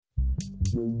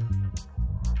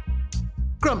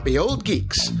Grumpy Old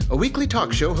Geeks, a weekly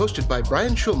talk show hosted by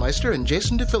Brian Schulmeister and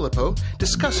Jason DeFilippo,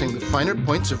 discussing the finer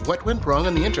points of what went wrong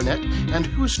on the internet and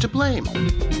who's to blame.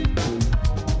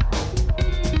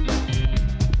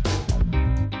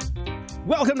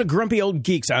 Welcome to Grumpy Old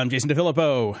Geeks. I'm Jason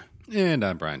DeFilippo. And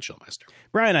I'm Brian Schulmeister.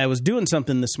 Brian, I was doing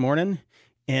something this morning,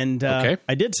 and I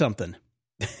did something.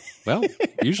 Well,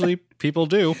 usually people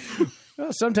do.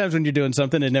 Well, sometimes when you're doing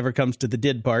something, it never comes to the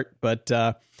did part. But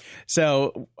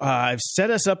so I've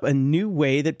set us up a new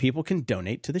way that people can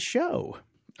donate to the show.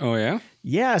 Oh, yeah?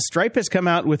 Yeah, Stripe has come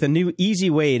out with a new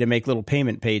easy way to make little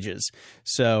payment pages.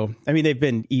 So, I mean, they've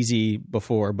been easy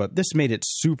before, but this made it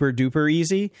super duper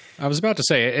easy. I was about to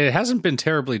say, it hasn't been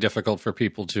terribly difficult for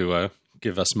people to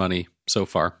give us money so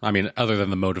far. I mean, other than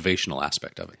the motivational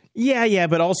aspect of it. Yeah,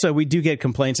 but also we do get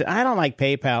complaints. I don't like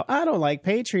PayPal. I don't like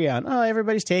Patreon. Oh,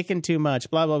 everybody's taking too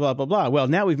much, blah, blah, blah, blah, blah. Well,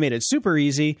 now we've made it super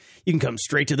easy. You can come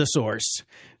straight to the source.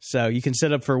 So you can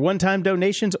set up for one-time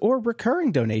donations or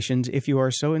recurring donations if you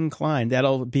are so inclined.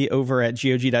 That'll be over at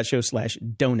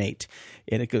gog.show/donate.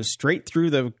 And it goes straight through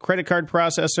the credit card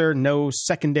processor. No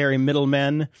secondary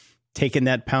middlemen taking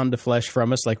that pound of flesh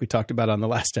from us like we talked about on the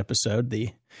last episode,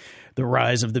 the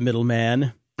rise of the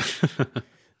middleman.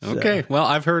 Okay. Well,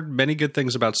 I've heard many good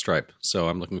things about Stripe, so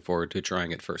I'm looking forward to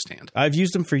trying it firsthand. I've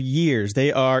used them for years.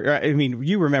 They are, I mean,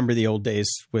 you remember the old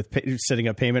days with setting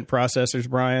up payment processors,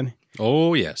 Brian?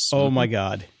 Oh, yes. Oh, my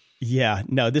God. Yeah.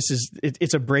 No,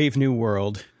 it's a brave new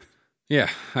world. Yeah.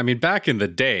 I mean, back in the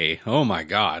day, oh, my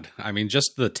God. I mean,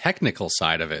 just the technical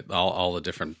side of it, all the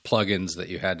different plugins that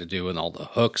you had to do and all the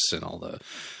hooks and all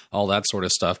that sort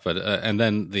of stuff. But and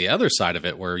then the other side of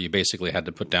it, where you basically had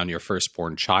to put down your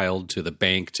firstborn child to the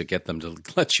bank to get them to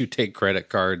let you take credit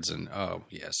cards. And oh,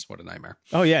 yes, what a nightmare.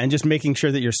 Oh, yeah. And just making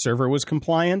sure that your server was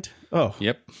compliant. Oh,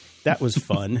 yep. That was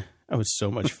fun. That was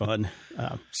so much fun.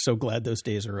 So glad those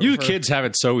days are over. You kids have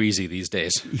it so easy these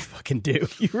days. You fucking do.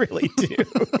 You really do.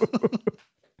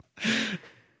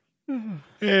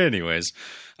 Anyways,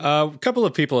 a couple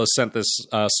of people have sent this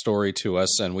story to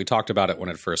us, and we talked about it when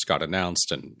it first got announced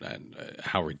and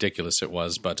how ridiculous it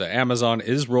was. But Amazon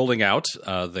is rolling out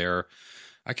their,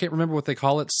 I can't remember what they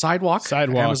call it, Sidewalk.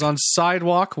 Amazon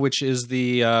Sidewalk, which is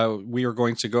we are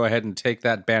going to go ahead and take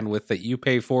that bandwidth that you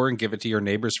pay for and give it to your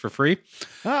neighbors for free.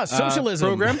 Socialism.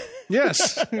 Program.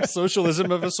 Yes,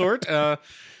 socialism of a sort.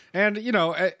 And, you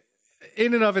know,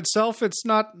 in and of itself, it's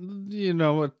not, you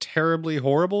know, a terribly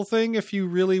horrible thing if you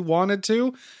really wanted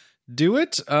to do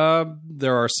it.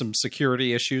 There are some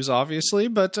security issues, obviously,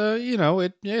 but, you know,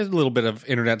 a little bit of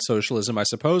internet socialism, I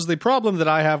suppose. The problem that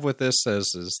I have with this,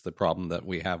 as is the problem that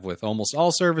we have with almost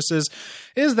all services,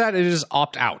 is that it is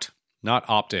opt-out, not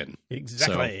opt-in.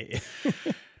 Exactly. So,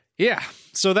 yeah.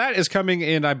 So that is coming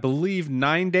in, I believe,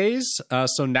 9 days.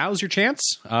 So now's your chance.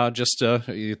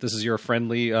 This is your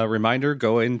friendly reminder.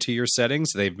 Go into your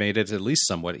settings. They've made it at least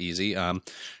somewhat easy. I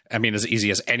mean, as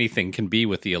easy as anything can be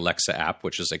with the Alexa app,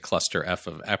 which is a cluster F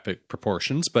of epic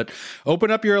proportions. But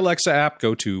open up your Alexa app,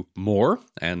 go to More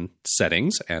and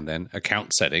Settings, and then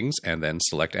Account Settings, and then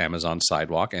select Amazon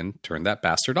Sidewalk and turn that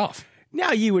bastard off.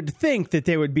 Now, you would think that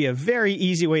there would be a very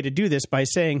easy way to do this by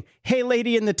saying, hey,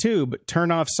 lady in the tube,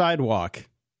 turn off Sidewalk.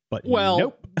 But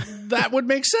nope. That would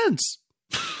make sense.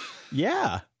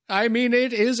 Yeah. I mean,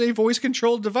 it is a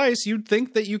voice-controlled device. You'd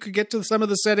think that you could get to some of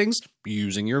the settings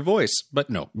using your voice, but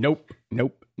no. Nope.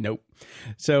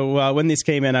 So when these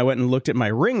came in, I went and looked at my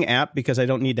Ring app because I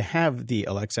don't need to have the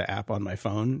Alexa app on my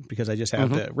phone because I just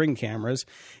have the Ring cameras.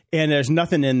 And there's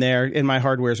nothing in there. And my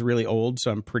hardware is really old, so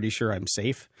I'm pretty sure I'm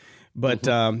safe. But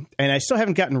and I still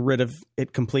haven't gotten rid of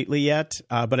it completely yet.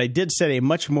 But I did set a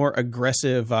much more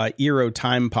aggressive Eero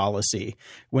time policy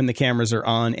when the cameras are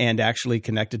on and actually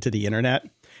connected to the internet.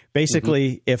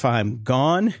 Basically, if I'm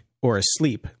gone or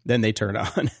asleep, then they turn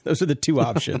on. Those are the two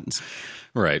options.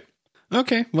 Right.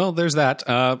 Okay. Well, there's that.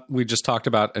 We just talked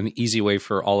about an easy way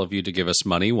for all of you to give us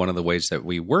money. One of the ways that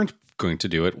we weren't going to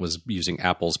do it was using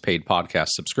Apple's paid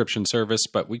podcast subscription service,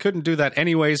 but we couldn't do that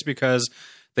anyways because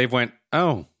they've went,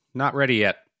 not ready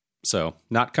yet. So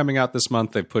not coming out this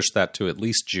month. They've pushed that to at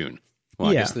least June.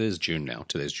 Well, I guess it is June now.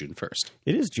 Today's June 1st.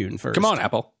 It is June 1st. Come on,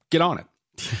 Apple. Get on it.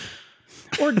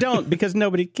 Or don't, because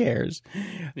nobody cares.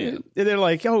 Yeah. They're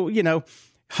like,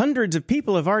 hundreds of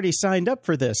people have already signed up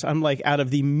for this. I'm like, out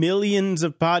of the millions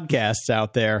of podcasts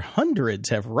out there, hundreds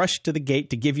have rushed to the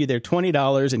gate to give you their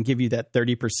 $20 and give you that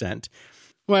 30%.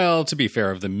 Well, to be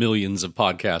fair, of the millions of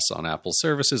podcasts on Apple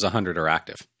services, 100 are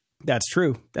active. That's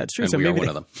true. And so we are one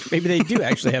of them. Maybe they do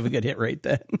actually have a good hit rate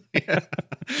then.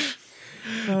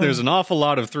 There's an awful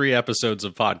lot of 3 episodes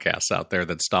of podcasts out there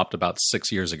that stopped about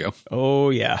 6 years ago. Oh,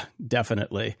 yeah,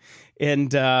 definitely. And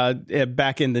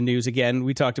back in the news again,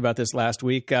 we talked about this last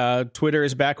week. Twitter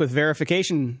is back with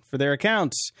verification for their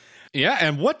accounts. Yeah,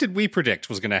 and what did we predict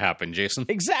was going to happen, Jason?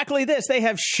 Exactly this. They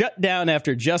have shut down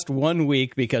after just 1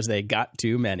 week because they got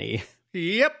too many.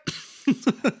 Yep.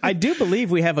 I do believe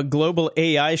we have a global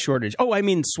AI shortage. Oh, I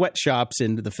mean sweatshops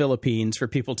in the Philippines for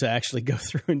people to actually go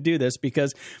through and do this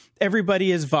because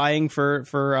everybody is vying for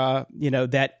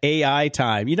that AI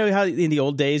time. You know how in the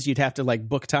old days you'd have to like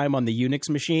book time on the Unix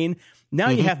machine? Now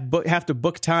you have to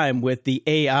book time with the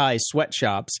AI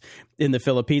sweatshops in the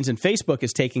Philippines, and Facebook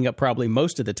is taking up probably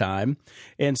most of the time.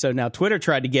 And so now Twitter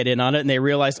tried to get in on it, and they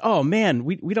realized, oh, man,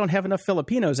 we don't have enough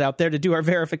Filipinos out there to do our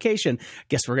verification.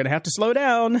 Guess we're going to have to slow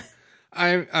down.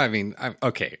 I mean,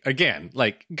 okay. Again,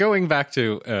 like going back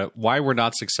to why we're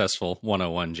not successful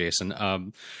 101,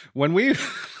 Jason. When we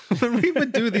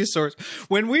would do these sorts,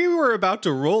 when we were about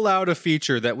to roll out a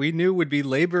feature that we knew would be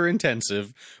labor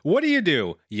intensive, what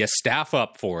do? You staff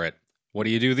up for it. What do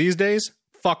you do these days?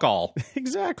 Fuck all.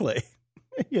 Exactly.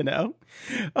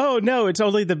 Oh, no, it's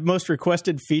only the most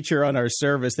requested feature on our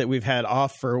service that we've had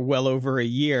off for well over a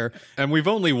year. And we've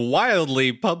only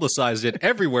wildly publicized it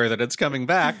everywhere that it's coming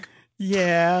back.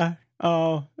 Yeah.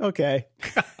 Oh, okay.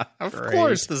 Of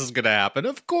course this is going to happen.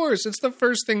 Of course. It's the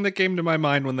first thing that came to my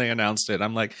mind when they announced it.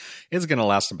 I'm like, it's going to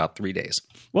last about 3 days.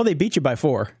 Well, they beat you by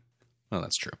 4. Oh,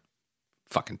 that's true.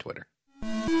 Fucking Twitter.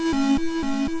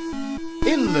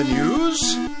 In the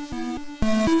news...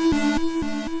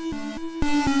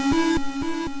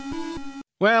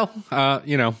 Well,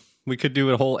 we could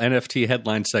do a whole NFT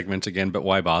headline segment again, but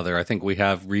why bother? I think we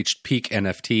have reached peak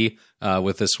NFT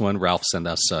with this one. Ralph sent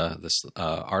us this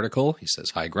article. He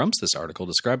says, "Hi, Grumps. This article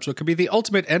describes what could be the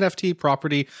ultimate NFT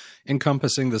property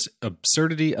encompassing this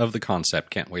absurdity of the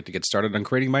concept. Can't wait to get started on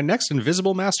creating my next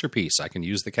invisible masterpiece. I can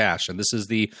use the cash." And this is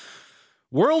the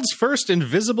world's first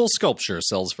invisible sculpture,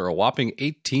 sells for a whopping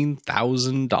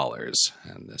 $18,000.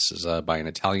 And this is by an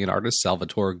Italian artist,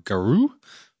 Salvatore Garau.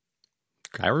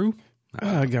 Garau?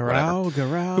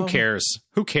 Garau.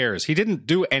 Who cares? He didn't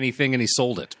do anything and he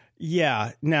sold it.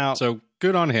 Yeah. Now, so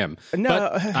good on him.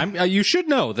 No, but you should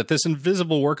know that this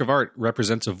invisible work of art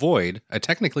represents a void, a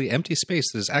technically empty space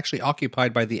that is actually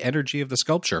occupied by the energy of the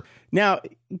sculpture. Now,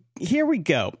 here we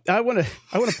go. I want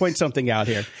to point something out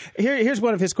here. Here's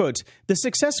one of his quotes. "The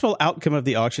successful outcome of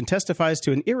the auction testifies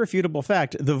to an irrefutable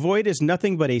fact. The void is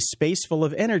nothing but a space full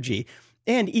of energy.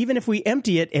 And even if we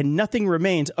empty it and nothing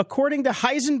remains, according to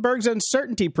Heisenberg's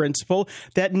uncertainty principle,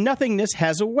 that nothingness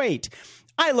has a weight."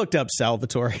 I looked up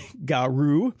Salvatore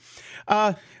Garau.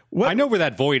 I know where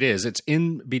that void is. It's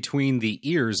in between the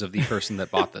ears of the person that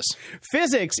bought this.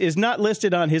 Physics is not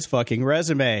listed on his fucking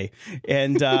resume.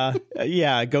 And go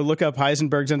look up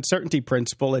Heisenberg's uncertainty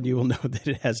principle and you will know that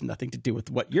it has nothing to do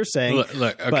with what you're saying.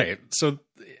 Look okay. So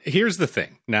here's the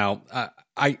thing. Now,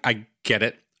 I get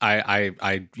it.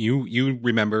 You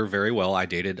remember very well. I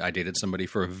dated somebody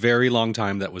for a very long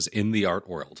time that was in the art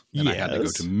world, and I had to go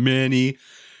to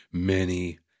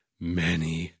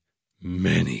many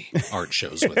art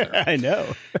shows with her. I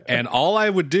know. And all I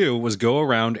would do was go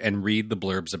around and read the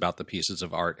blurbs about the pieces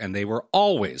of art, and they were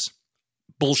always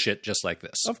bullshit, just like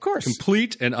this. Of course,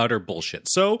 complete and utter bullshit.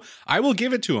 So I will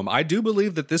give it to him. I do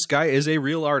believe that this guy is a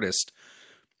real artist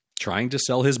trying to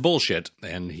sell his bullshit,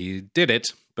 and he did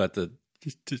it. But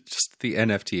just the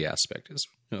NFT aspect is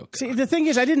okay. See, the thing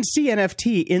is, I didn't see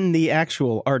NFT in the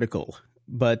actual article,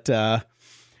 but I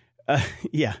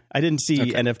didn't see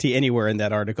NFT anywhere in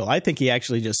that article. I think he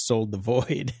actually just sold the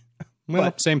void.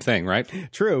 Well, same thing, right?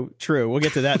 True. We'll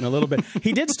get to that in a little bit.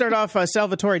 He did start off,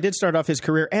 Salvatore did start off his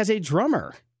career as a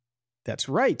drummer. That's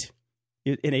right.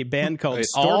 In a band called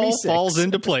Stormy Six. All falls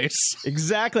into place.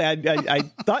 Exactly. I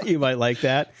thought you might like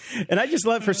that. And I just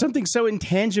love, for something so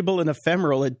intangible and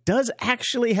ephemeral, it does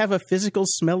actually have a physical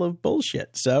smell of bullshit.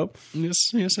 So yes,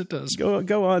 it does.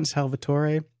 Go on,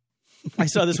 Salvatore. I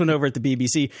saw this one over at the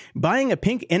BBC. Buying a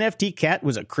pink NFT cat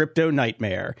was a crypto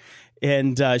nightmare.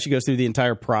 And she goes through the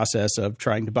entire process of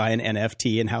trying to buy an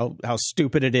NFT and how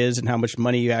stupid it is and how much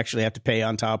money you actually have to pay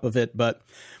on top of it. But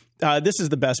this is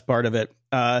the best part of it.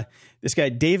 This guy,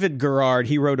 David Gerard,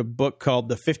 he wrote a book called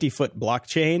The 50-Foot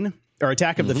Blockchain, or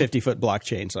Attack of the 50-Foot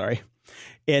Blockchain, sorry.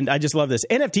 And I just love this.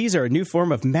 NFTs are a new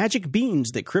form of magic beans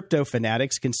that crypto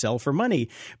fanatics can sell for money.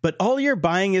 But all you're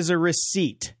buying is a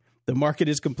receipt. The market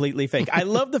is completely fake. I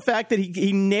love the fact that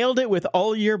he nailed it with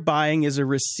all you're buying is a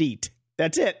receipt.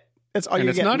 That's it. That's all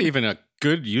you're getting. And it's not even a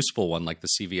good, useful one like the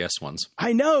CVS ones.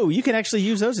 I know. You can actually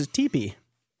use those as teepee.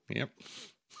 Yep.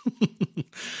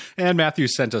 And Matthew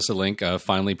sent us a link,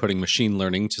 finally putting machine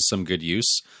learning to some good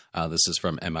use. This is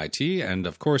from MIT. And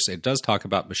of course, it does talk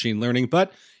about machine learning,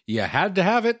 but you had to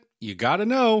have it. You got to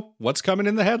know what's coming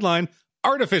in the headline.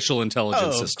 Artificial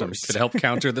intelligence systems could help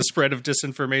counter the spread of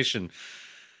disinformation.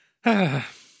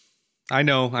 I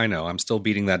know. I'm still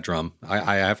beating that drum.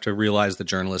 I have to realize that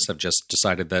journalists have just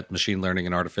decided that machine learning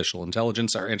and artificial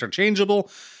intelligence are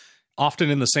interchangeable, often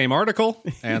in the same article,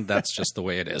 and that's just the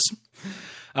way it is.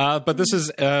 But this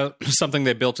is something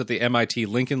they built at the MIT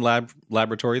Lincoln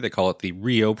Laboratory. They call it the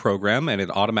RIO program, and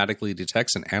it automatically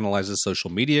detects and analyzes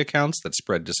social media accounts that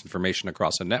spread disinformation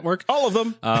across a network. All of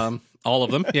them. All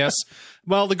of them, yes.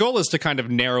 Well, the goal is to kind of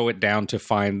narrow it down to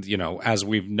find, as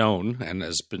we've known and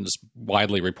has been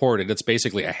widely reported, it's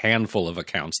basically a handful of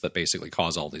accounts that basically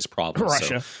cause all these problems.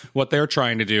 Russia. So what they're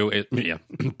trying to do,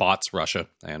 bots, Russia,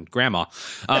 and grandma.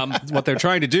 What they're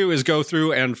trying to do is go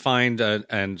through and find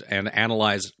and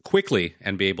analyze quickly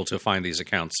and be able to find these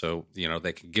accounts so,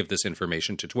 they can give this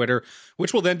information to Twitter,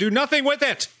 which will then do nothing with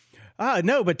it.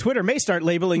 No, but Twitter may start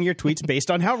labeling your tweets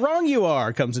based on how wrong you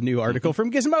are, comes a new article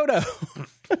from Gizmodo.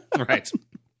 Right.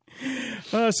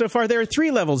 So far, there are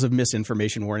 3 levels of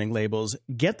misinformation warning labels.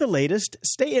 Get the latest,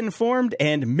 stay informed,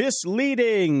 and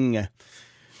misleading.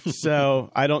 So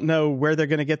I don't know where they're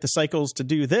going to get the cycles to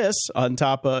do this on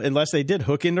top of, unless they did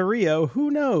hook into Rio.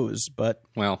 Who knows? But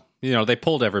well, they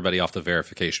pulled everybody off the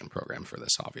verification program for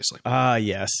this, obviously.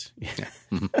 Yes. Yeah.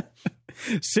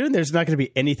 Soon there's not going to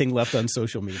be anything left on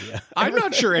social media. I'm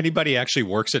not sure anybody actually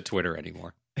works at Twitter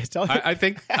anymore. I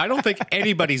don't think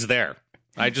anybody's there.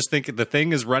 I just think the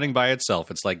thing is running by itself.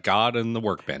 It's like God and the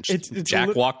workbench.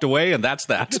 Jack walked away, and that's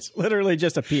that. It's literally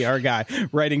just a PR guy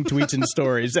writing tweets and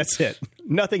stories. That's it.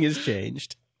 Nothing has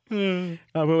changed. But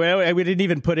we didn't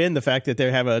even put in the fact that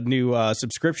they have a new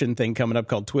subscription thing coming up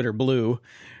called Twitter Blue,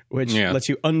 which lets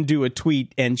you undo a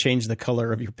tweet and change the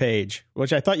color of your page,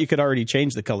 which I thought you could already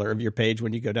change the color of your page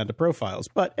when you go down to profiles.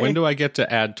 But when do I get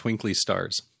to add twinkly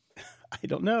stars? I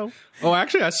don't know. Oh,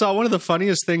 actually, I saw one of the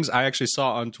funniest things I actually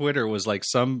saw on Twitter was like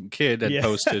some kid had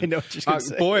posted. I know what you're gonna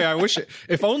say. Boy, I wish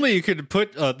if only you could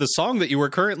put the song that you were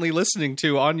currently listening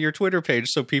to on your Twitter page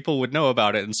so people would know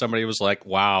about it. And somebody was like,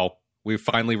 wow, we've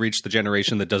finally reached the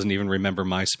generation that doesn't even remember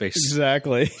MySpace.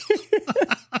 Exactly.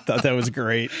 Thought that was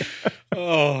great.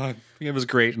 Oh, it was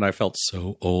great. And I felt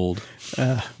so old.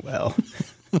 Well,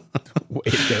 way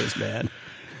it goes, man.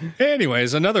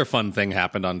 Anyways, another fun thing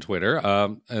happened on Twitter.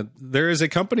 There is a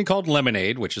company called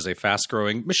Lemonade, which is a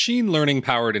fast-growing machine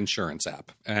learning-powered insurance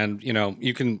app. And,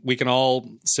 we can all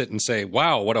sit and say,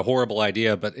 wow, what a horrible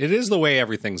idea, but it is the way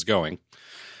everything's going,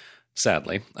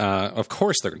 sadly. Of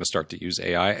course, they're going to start to use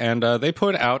AI, and they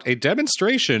put out a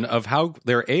demonstration of how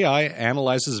their AI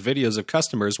analyzes videos of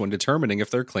customers when determining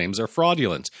if their claims are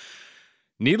fraudulent.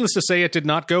 Needless to say, it did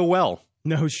not go well.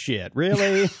 No shit.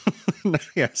 Really?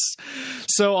 Yes.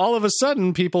 So all of a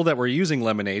sudden, people that were using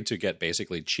Lemonade to get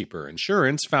basically cheaper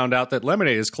insurance found out that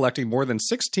Lemonade is collecting more than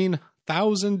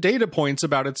 16,000 data points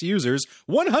about its users,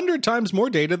 100 times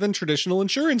more data than traditional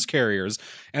insurance carriers.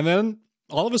 And then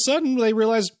all of a sudden, they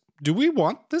realized, do we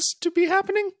want this to be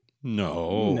happening?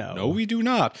 No, we do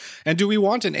not. And do we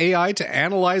want an AI to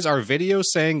analyze our video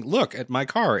saying, look, at my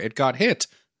car, it got hit?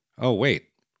 Oh, wait.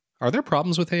 Are there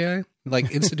problems with AI?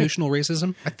 Like institutional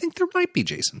racism? I think there might be,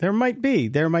 Jason. There might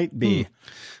be.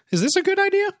 Is this a good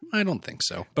idea? I don't think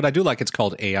so. But I do like it's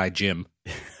called AI Jim.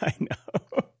 I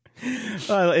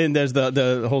know. And there's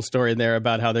the whole story in there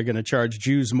about how they're going to charge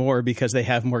Jews more because they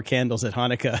have more candles at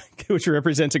Hanukkah, which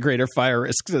represents a greater fire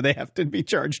risk, so they have to be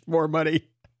charged more money.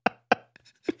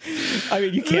 I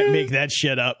mean, you can't make that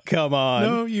shit up. Come on.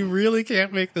 No, you really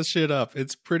can't make this shit up.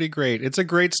 It's pretty great. It's a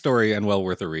great story and well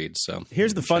worth a read. So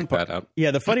here's the fun part. Yeah,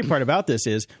 the funny part about this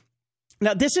is,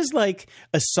 now this is like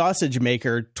a sausage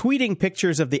maker tweeting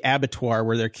pictures of the abattoir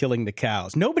where they're killing the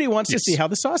cows. Nobody wants to see how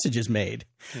the sausage is made.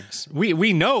 Yes.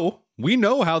 We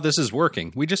know how this is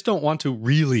working. We just don't want to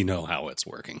really know how it's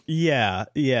working. Yeah.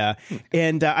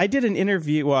 And I did an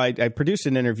interview. Well, I produced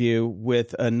an interview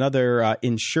with another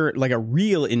like a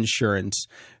real insurance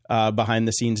behind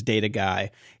the scenes data guy.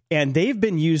 And they've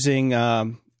been using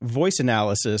voice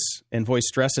analysis and voice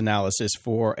stress analysis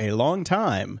for a long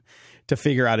time to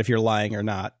figure out if you're lying or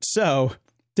not. So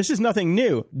this is nothing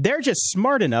new. They're just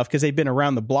smart enough because they've been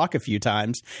around the block a few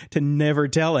times to never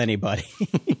tell anybody,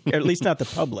 or at least not the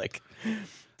public.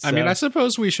 So, I mean, I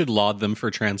suppose we should laud them for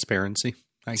transparency,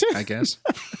 I guess.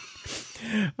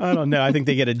 I don't know. I think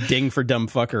they get a ding for dumb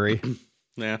fuckery.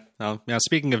 Yeah. Now,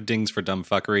 speaking of dings for dumb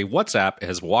fuckery, WhatsApp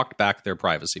has walked back their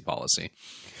privacy policy.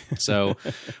 So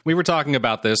we were talking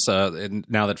about this, and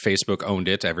now that Facebook owned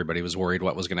it, everybody was worried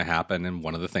what was going to happen. And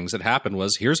one of the things that happened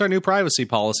was, here's our new privacy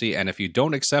policy. And if you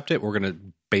don't accept it, we're going to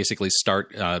basically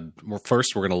start,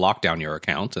 first, we're going to lock down your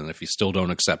account. And if you still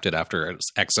don't accept it after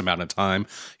X amount of time,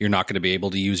 you're not going to be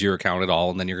able to use your account at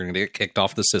all. And then you're going to get kicked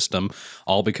off the system,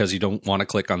 all because you don't want to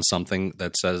click on something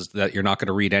that says that you're not going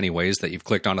to read anyways, that you've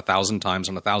clicked on 1,000 times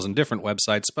on 1,000 different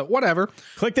websites. But whatever.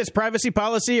 Click this privacy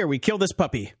policy or we kill this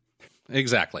puppy.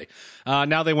 Exactly.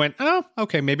 Now they went, oh,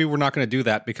 okay, maybe we're not going to do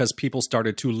that because people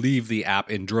started to leave the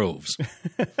app in droves.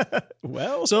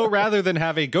 Well, so rather than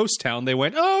have a ghost town, they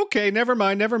went, oh, okay, never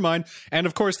mind. And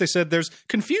of course, they said there's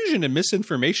confusion and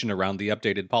misinformation around the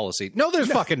updated policy. No,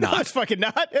 there's fucking not. No, it's fucking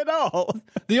not at all.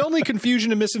 The only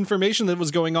confusion and misinformation that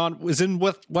was going on was in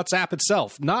WhatsApp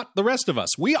itself, not the rest of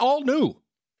us. We all knew.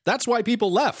 That's why people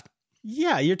left.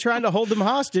 Yeah, you're trying to hold them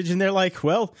hostage, and they're like,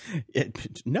 well,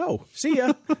 no, see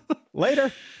ya.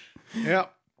 Later. Yeah.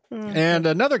 And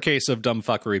another case of dumb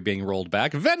fuckery being rolled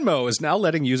back. Venmo is now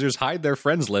letting users hide their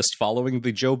friends list following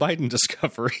the Joe Biden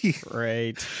discovery.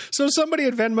 Right. So somebody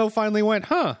at Venmo finally went,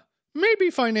 maybe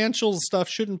financial stuff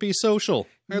shouldn't be social.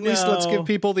 Or at least let's give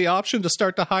people the option to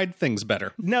start to hide things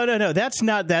better. No. That's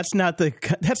not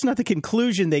the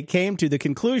conclusion they came to. The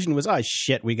conclusion was, oh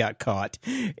shit, we got caught,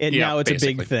 and now it's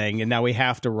basically a big thing, and now we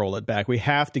have to roll it back. We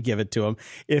have to give it to them.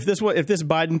 If this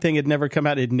Biden thing had never come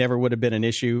out, it never would have been an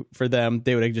issue for them.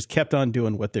 They would have just kept on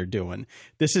doing what they're doing.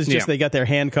 This is just they got their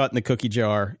hand caught in the cookie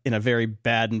jar in a very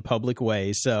bad and public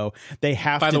way, so they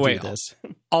have to do this.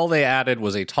 All they added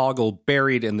was a toggle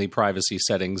buried in the privacy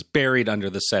settings, buried under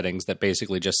the settings, that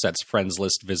basically just sets friends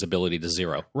list visibility to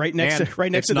 0. Right next to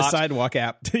the sidewalk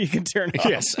app. You can turn it off.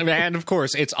 Yes, and of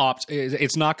course it's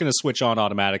not going to switch on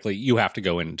automatically. You have to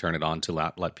go in and turn it on to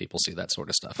let people see that sort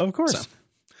of stuff. Of course. So.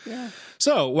 Yeah.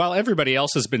 So while everybody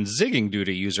else has been zigging due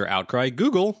to user outcry,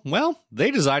 Google, they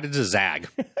decided to zag.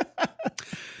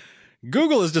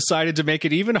 Google has decided to make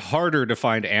it even harder to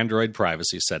find Android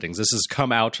privacy settings. This has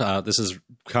come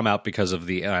out because of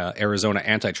the Arizona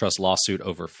antitrust lawsuit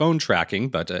over phone tracking,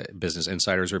 but Business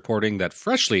Insider is reporting that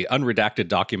freshly unredacted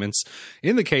documents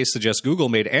in the case suggest Google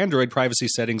made Android privacy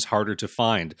settings harder to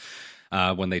find.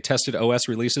 When they tested OS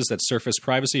releases that surface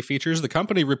privacy features, the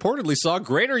company reportedly saw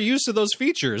greater use of those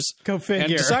features. Go figure.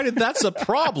 And decided that's a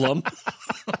problem.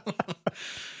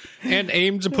 And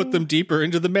aimed to put them deeper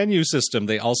into the menu system.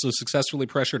 They also successfully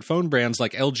pressured phone brands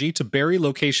like LG to bury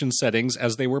location settings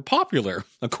as they were popular,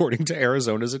 according to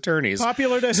Arizona's attorneys.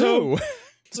 Popular to who?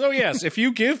 So yes, if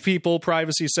you give people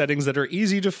privacy settings that are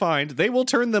easy to find, they will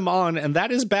turn them on, and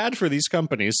that is bad for these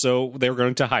companies, so they're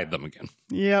going to hide them again.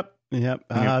 Yep.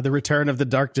 The return of the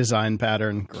dark design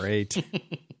pattern. Great.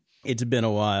 It's been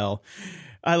a while.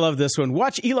 I love this one.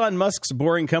 Watch Elon Musk's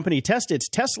Boring Company test its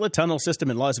Tesla tunnel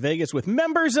system in Las Vegas with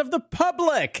members of the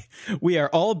public. We are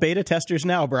all beta testers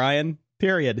now, Brian.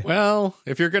 Period. Well,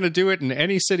 if you're going to do it in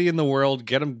any city in the world,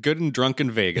 get them good and drunk in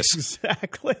Vegas.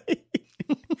 Exactly.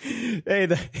 Hey,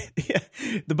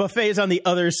 the buffet is on the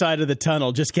other side of the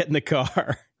tunnel. Just get in the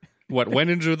car. What went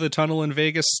into the tunnel in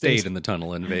Vegas stayed in the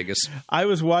tunnel in Vegas. I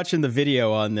was watching the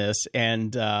video on this,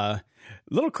 and a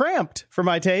little cramped for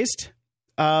my taste.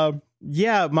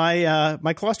 Yeah,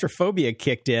 my claustrophobia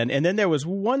kicked in. And then there was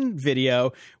one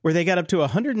video where they got up to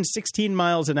 116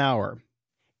 miles an hour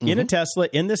in a Tesla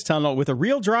in this tunnel with a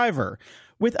real driver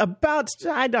with about,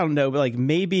 I don't know, like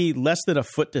maybe less than a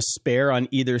foot to spare on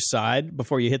either side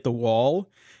before you hit the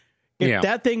wall. If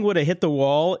that thing would have hit the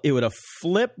wall, it would have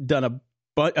flipped, it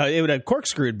would have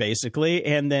corkscrewed basically,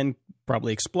 and then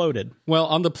probably exploded. Well,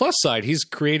 on the plus side, he's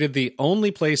created the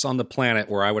only place on the planet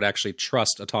where I would actually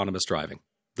trust autonomous driving.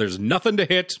 There's nothing to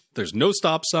hit. There's no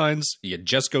stop signs. You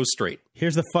just go straight.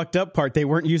 Here's the fucked up part. They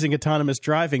weren't using autonomous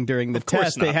driving during the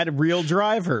test. They had real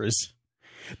drivers.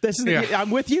 I'm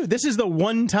with you. This is the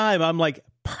one time I'm like,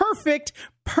 perfect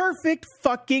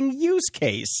fucking use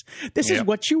case. This is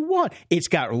what you want. It's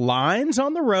got lines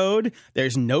on the road.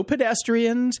 There's no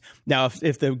pedestrians. Now,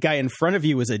 if the guy in front of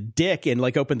you was a dick and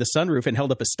like opened the sunroof and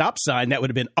held up a stop sign, that would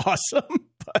have been awesome.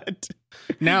 But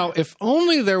now, if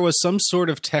only there was some sort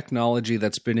of technology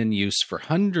that's been in use for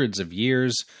hundreds of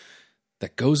years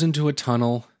that goes into a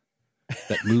tunnel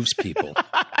that moves people.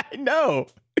 I know.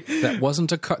 That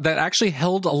wasn't a car that actually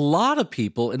held a lot of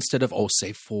people instead of,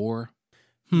 say 4.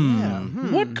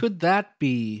 What could that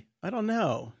be? I don't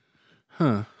know.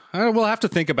 Huh. We'll have to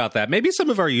think about that. Maybe some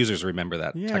of our users remember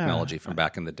that technology from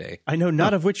back in the day. I know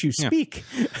not of which you speak.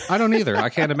 I don't either. I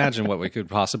can't imagine what we could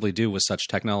possibly do with such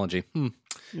technology.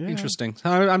 Interesting.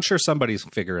 I'm sure somebody's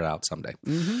figure it out someday.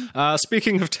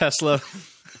 Speaking of Tesla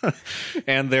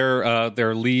and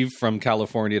their leave from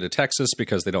California to Texas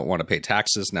because they don't want to pay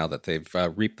taxes now that they've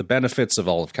reaped the benefits of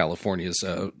all of California's,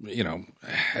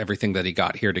 everything that he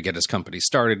got here to get his company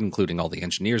started, including all the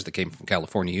engineers that came from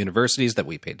California universities that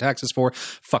we paid taxes for.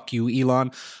 Fuck you,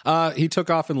 Elon. He took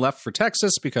off and left for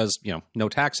Texas because, no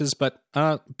taxes, but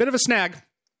bit of a snag.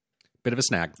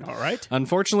 All right.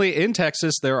 Unfortunately, in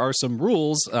Texas, there are some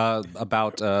rules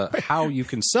about how you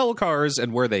can sell cars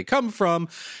and where they come from.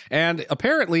 And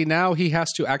apparently now he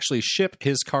has to actually ship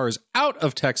his cars out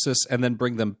of Texas and then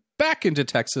bring them back into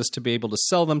Texas to be able to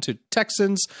sell them to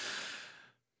Texans.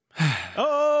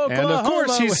 Oh, and of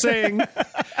course he's saying,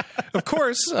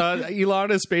 Elon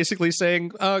is basically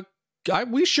saying,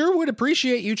 we sure would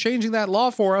appreciate you changing that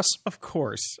law for us. Of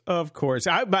course. I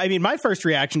mean, my first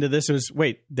reaction to this was,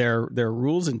 wait, there are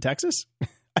rules in Texas?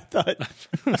 I thought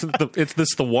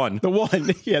it's the one. The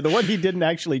one he didn't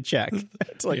actually check.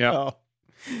 It's like,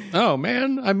 oh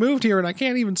man, I moved here and I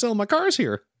can't even sell my cars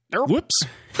here. Whoops.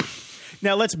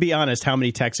 Now let's be honest. How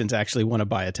many Texans actually want to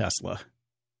buy a Tesla?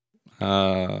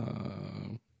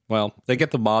 Well, they get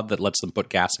the mod that lets them put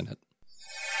gas in it.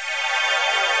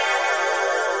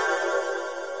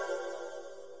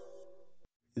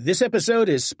 This episode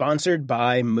is sponsored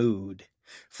by Mood.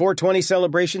 420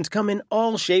 celebrations come in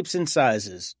all shapes and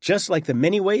sizes, just like the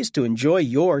many ways to enjoy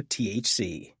your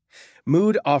THC.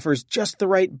 Mood offers just the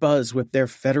right buzz with their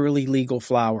federally legal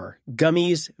flower,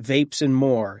 gummies, vapes, and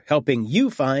more, helping you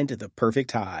find the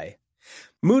perfect high.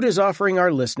 Mood is offering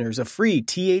our listeners a free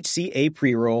THCA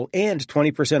pre-roll and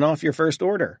 20% off your first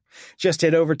order. Just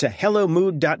head over to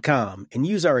HelloMood.com and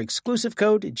use our exclusive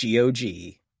code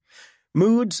GOG.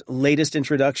 Mood's latest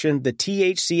introduction, the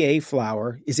THCA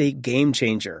flower, is a game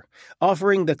changer,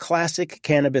 offering the classic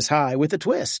cannabis high with a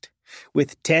twist.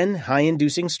 With 10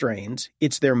 high-inducing strains,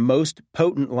 it's their most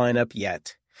potent lineup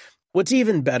yet. What's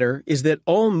even better is that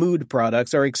all Mood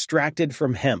products are extracted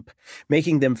from hemp,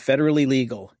 making them federally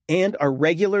legal, and are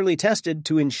regularly tested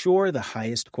to ensure the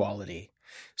highest quality.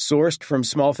 Sourced from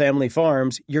small family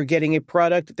farms, you're getting a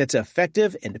product that's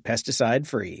effective and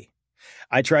pesticide-free.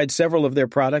 I tried several of their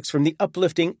products, from the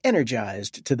uplifting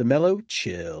Energized to the mellow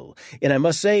Chill, and I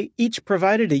must say, each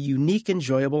provided a unique,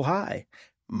 enjoyable high.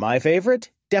 My favorite?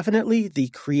 Definitely the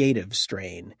Creative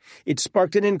strain. It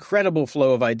sparked an incredible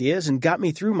flow of ideas and got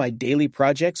me through my daily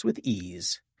projects with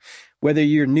ease. Whether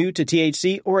you're new to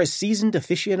THC or a seasoned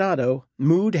aficionado,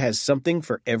 Mood has something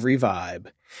for every vibe.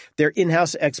 Their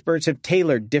in-house experts have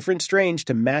tailored different strains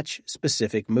to match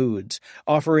specific moods,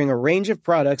 offering a range of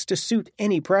products to suit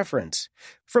any preference.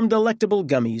 From delectable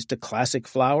gummies to classic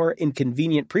flower and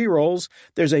convenient pre-rolls,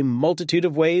 there's a multitude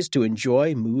of ways to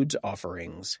enjoy Mood's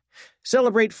offerings.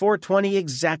 Celebrate 420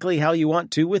 exactly how you want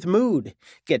to with Mood.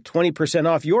 Get 20%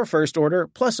 off your first order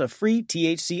plus a free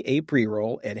THCA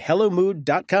pre-roll at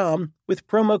HelloMood.com with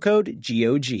promo code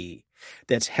GOG.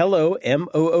 That's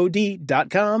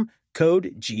HelloMood.com,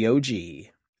 code GOG.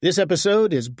 This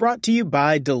episode is brought to you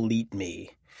by Delete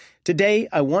Me. Today,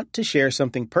 I want to share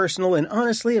something personal and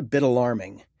honestly a bit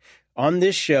alarming. On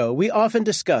this show, we often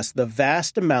discuss the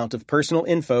vast amount of personal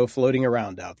info floating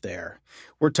around out there.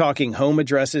 We're talking home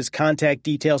addresses, contact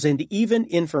details, and even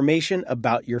information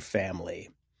about your family.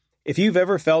 If you've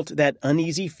ever felt that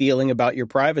uneasy feeling about your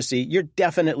privacy, you're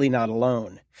definitely not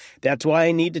alone. That's why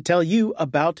I need to tell you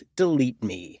about Delete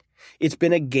Me. It's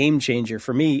been a game changer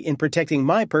for me in protecting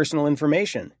my personal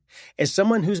information. As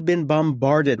someone who's been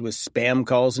bombarded with spam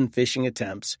calls and phishing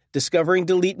attempts, discovering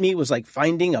Delete Me was like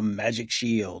finding a magic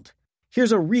shield.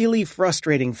 Here's a really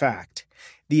frustrating fact.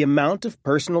 The amount of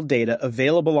personal data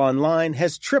available online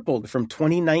has tripled from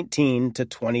 2019 to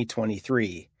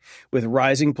 2023. With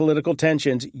rising political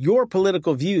tensions, your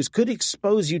political views could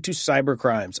expose you to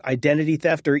cybercrimes, identity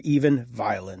theft, or even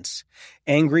violence.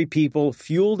 Angry people,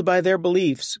 fueled by their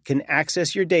beliefs, can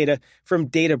access your data from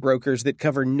data brokers that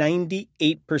cover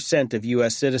 98% of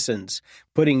U.S. citizens,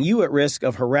 putting you at risk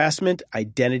of harassment,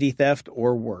 identity theft,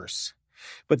 or worse.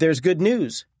 But there's good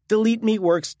news. Delete Me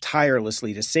works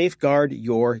tirelessly to safeguard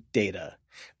your data.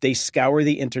 They scour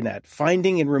the internet,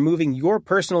 finding and removing your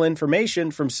personal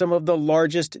information from some of the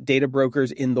largest data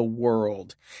brokers in the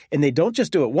world. And they don't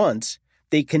just do it once,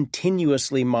 they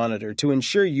continuously monitor to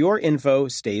ensure your info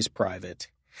stays private.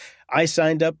 I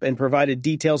signed up and provided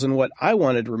details on what I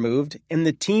wanted removed, and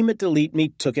the team at Delete Me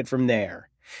took it from there.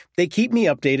 They keep me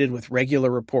updated with regular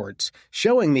reports,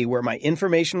 showing me where my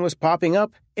information was popping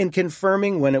up and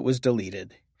confirming when it was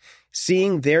deleted.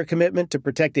 Seeing their commitment to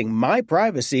protecting my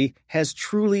privacy has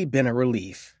truly been a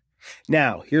relief.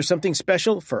 Now, here's something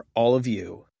special for all of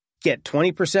you. Get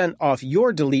 20% off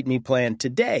your Delete Me plan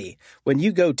today when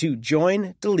you go to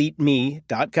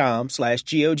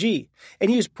joindeleteme.com/GOG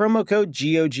and use promo code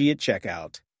GOG at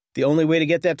checkout. The only way to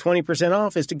get that 20%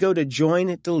 off is to go to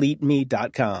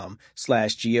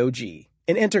joindeleteme.com/GOG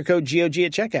and enter code GOG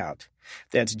at checkout.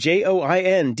 That's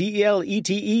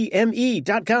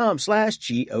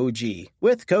joindeleteme.com/GOG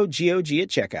with code GOG at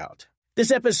checkout.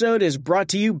 This episode is brought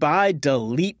to you by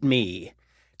Delete Me.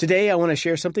 Today, I want to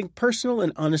share something personal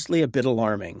and honestly a bit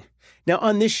alarming. Now,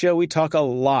 on this show, we talk a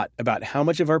lot about how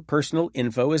much of our personal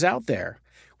info is out there.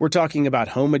 We're talking about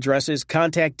home addresses,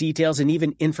 contact details, and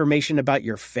even information about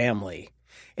your family.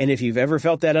 And if you've ever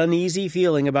felt that uneasy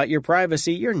feeling about your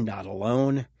privacy, you're not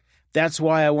alone. That's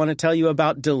why I want to tell you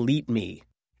about Delete Me.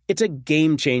 It's a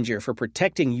game changer for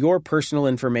protecting your personal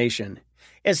information.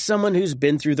 As someone who's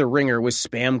been through the ringer with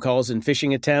spam calls and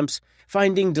phishing attempts,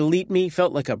 finding Delete Me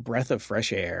felt like a breath of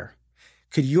fresh air.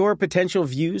 Could your potential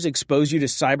views expose you to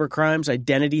cybercrimes,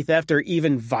 identity theft, or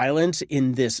even violence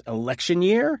in this election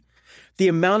year? The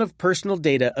amount of personal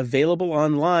data available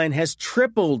online has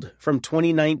tripled from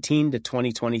 2019 to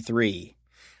 2023.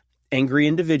 Angry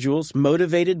individuals,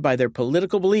 motivated by their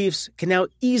political beliefs, can now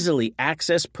easily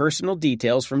access personal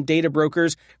details from data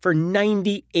brokers for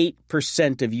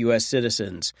 98% of U.S.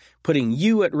 citizens, putting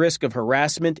you at risk of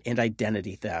harassment and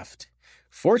identity theft.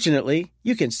 Fortunately,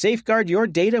 you can safeguard your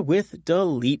data with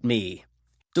Delete Me.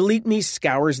 Delete Me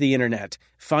scours the internet,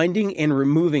 finding and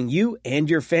removing you and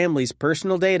your family's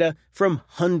personal data from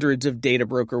hundreds of data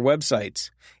broker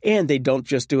websites. And they don't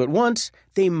just do it once,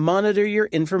 they monitor your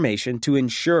information to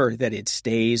ensure that it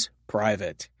stays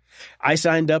private. I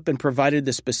signed up and provided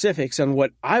the specifics on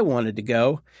what I wanted to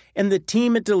go, and the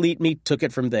team at Delete Me took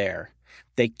it from there.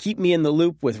 They keep me in the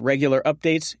loop with regular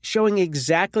updates, showing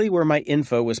exactly where my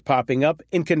info was popping up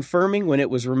and confirming when it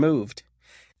was removed.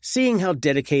 Seeing how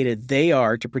dedicated they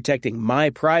are to protecting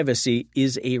my privacy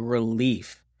is a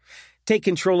relief. Take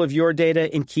control of your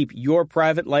data and keep your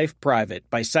private life private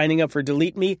by signing up for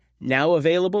Delete Me, now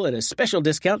available at a special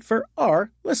discount for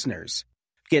our listeners.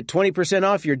 Get 20%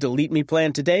 off your Delete Me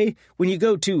plan today when you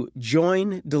go to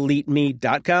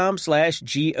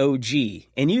joindeleteme.com/GOG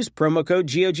and use promo code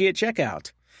GOG at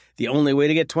checkout. The only way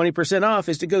to get 20% off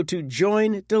is to go to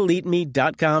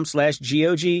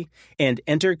joindeleteme.com/GOG and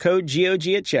enter code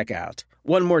GOG at checkout.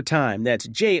 One more time, that's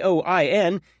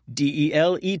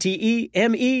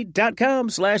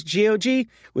joindeleteme.com/GOG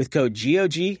with code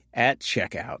GOG at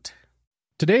checkout.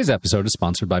 Today's episode is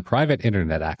sponsored by Private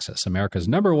Internet Access, America's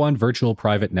 #1 virtual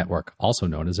private network, also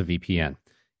known as a VPN.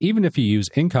 Even if you use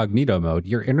incognito mode,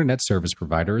 your internet service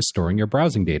provider is storing your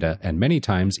browsing data and many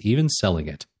times even selling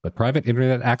it. But Private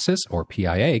Internet Access, or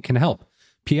PIA, can help.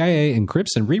 PIA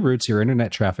encrypts and reroutes your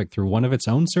internet traffic through one of its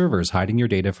own servers, hiding your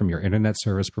data from your internet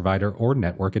service provider or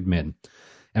network admin.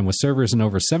 And with servers in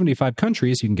over 75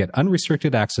 countries, you can get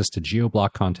unrestricted access to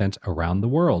geo-block content around the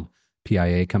world.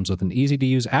 PIA comes with an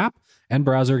easy-to-use app and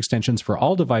browser extensions for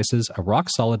all devices, a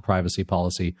rock-solid privacy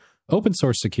policy,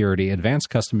 open-source security, advanced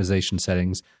customization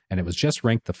settings, and it was just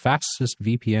ranked the fastest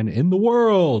VPN in the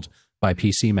world by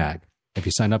PC Mag. If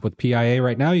you sign up with PIA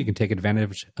right now, you can take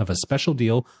advantage of a special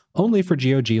deal only for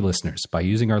GOG listeners. By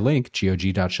using our link,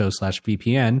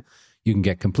 gog.show/VPN, you can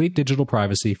get complete digital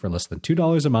privacy for less than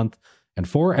 $2 a month and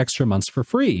 4 extra months for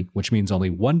free, which means only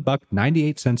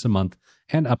 $1.98 a month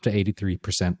and up to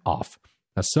 83% off.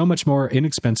 That's so much more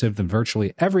inexpensive than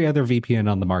virtually every other VPN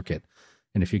on the market.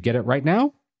 And if you get it right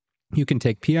now, you can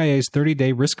take PIA's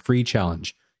 30-day risk-free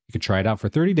challenge. You can try it out for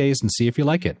 30 days and see if you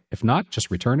like it. If not, just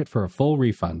return it for a full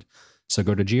refund. So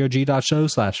go to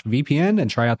gog.show/VPN and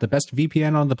try out the best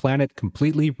VPN on the planet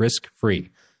completely risk-free.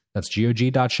 That's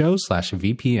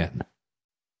gog.show/VPN.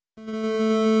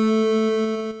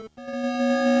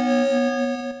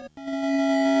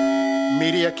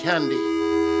 Media Candy.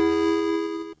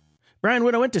 Brian,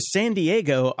 when I went to San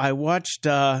Diego, I watched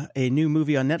a new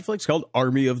movie on Netflix called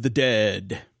Army of the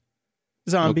Dead.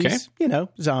 Zombies, Okay.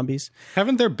 Zombies.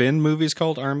 Haven't there been movies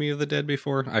called Army of the Dead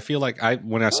before? I feel like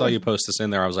when I saw you post this in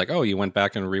there, I was like, oh, you went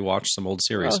back and rewatched some old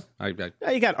series.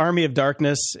 You got Army of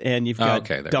Darkness, and you've got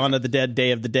Dawn of the Dead, Day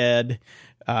of the Dead.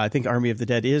 I think Army of the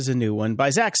Dead is a new one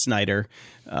by Zack Snyder,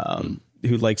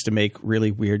 who likes to make really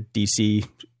weird DC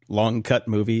long cut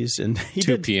movies. And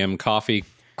 2 p.m. coffee,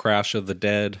 Crash of the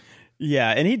Dead.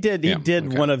 Yeah, and he did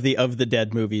one of the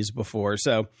Dead movies before.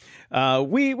 So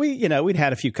we'd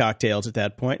had a few cocktails at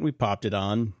that point. We popped it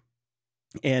on,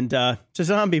 and it's a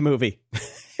zombie movie.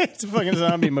 It's a fucking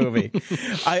zombie movie.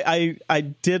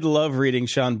 I did love reading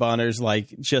Sean Bonner's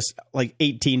just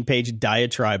 18-page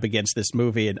diatribe against this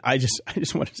movie, and I just wanted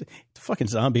to say, it's a fucking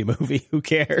zombie movie. Who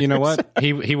cares? You know what?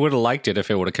 He would have liked it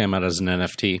if it would have come out as an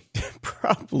NFT.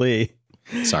 Probably.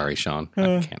 Sorry, Sean.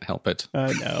 I can't help it.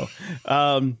 I know.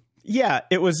 Yeah,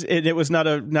 it was not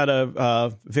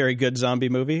a very good zombie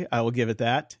movie. I will give it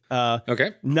that.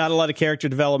 Okay. Not a lot of character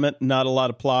development, not a lot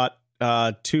of plot.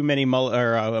 Too many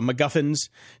MacGuffins,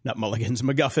 not mulligans,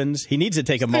 MacGuffins. He needs to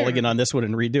take a mulligan on this one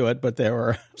and redo it, but there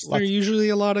were usually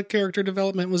a lot of character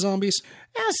development with zombies.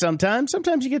 Yeah, sometimes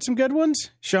you get some good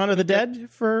ones. Shaun of the Dead,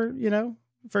 for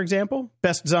example,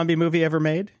 best zombie movie ever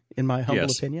made, in my humble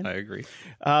opinion. I agree.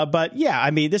 But yeah,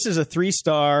 I mean, this is a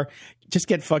 3-star. Just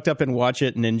get fucked up and watch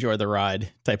it and enjoy the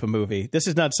ride type of movie. This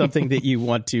is not something that you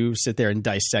want to sit there and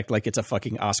dissect like it's a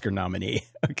fucking Oscar nominee.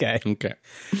 Okay.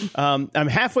 I'm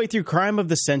halfway through Crime of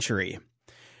the Century.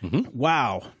 Mm-hmm.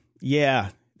 Wow. Yeah.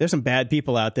 There's some bad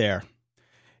people out there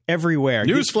everywhere.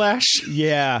 Newsflash.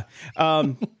 Yeah.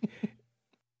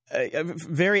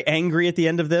 Very angry at the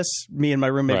end of this. Me and my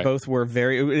roommate both were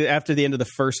after the end of the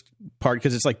first part,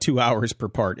 because it's like 2 hours per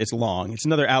part. It's long. It's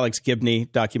another Alex Gibney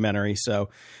documentary. So,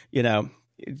 take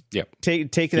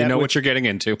that. You know what you're getting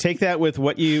into. Take that with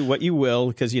what you will,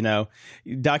 because,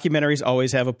 documentaries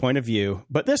always have a point of view.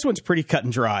 But this one's pretty cut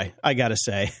and dry, I got to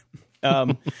say.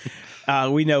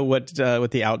 We know what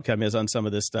the outcome is on some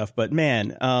of this stuff. But,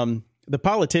 man, the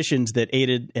politicians that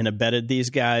aided and abetted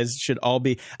these guys should all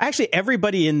be actually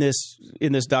everybody in this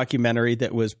documentary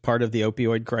that was part of the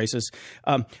opioid crisis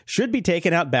should be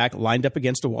taken out back, lined up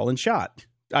against a wall and shot.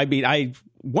 I mean,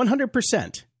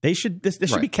 100%. They should. This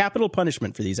should be capital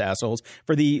punishment for these assholes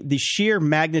for the sheer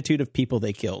magnitude of people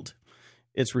they killed.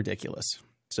 It's ridiculous.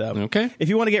 So, if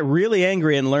you want to get really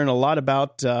angry and learn a lot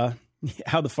about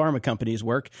how the pharma companies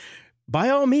work, by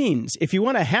all means. If you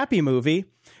want a happy movie,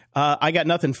 I got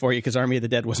nothing for you, because Army of the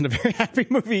Dead wasn't a very happy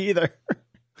movie either.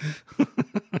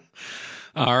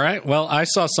 All right. Well, I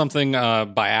saw something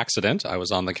by accident. I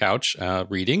was on the couch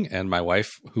reading, and my wife,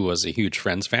 who was a huge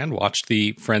Friends fan, watched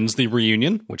the Friends the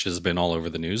Reunion, which has been all over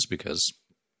the news because,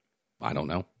 I don't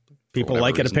know. People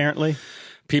like it, apparently.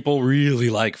 People really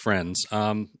like Friends.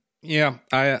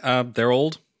 They're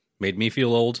old. Made me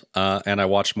feel old, and I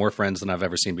watched more Friends than I've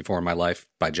ever seen before in my life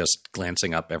by just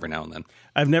glancing up every now and then.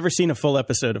 I've never seen a full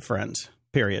episode of Friends,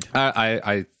 period.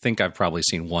 I think I've probably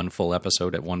seen one full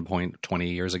episode at one point 20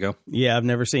 years ago. Yeah, I've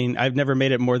never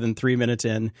made it more than 3 minutes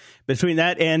in. Between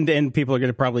that and people are going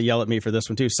to probably yell at me for this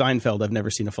one too, Seinfeld, I've never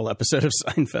seen a full episode of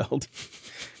Seinfeld.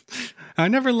 I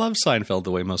never loved Seinfeld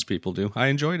the way most people do. I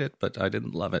enjoyed it, but I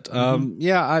didn't love it.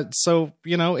 So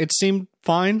it seemed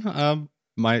fine.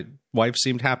 My wife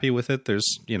seemed happy with it. There's,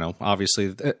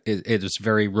 obviously it is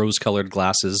very rose-colored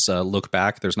glasses. Look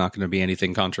back. There's not going to be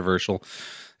anything controversial.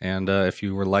 And if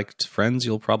you were liked Friends,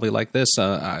 you'll probably like this.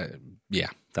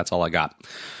 That's all I got.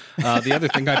 The other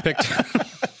thing I picked...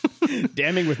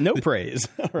 Damning with no praise.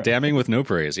 Right. Damning with no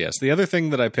praise, yes. The other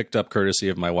thing that I picked up courtesy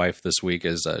of my wife this week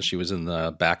is she was in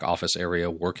the back office area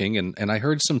working, and I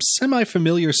heard some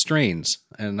semi-familiar strains.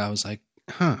 And I was like,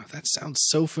 that sounds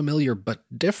so familiar but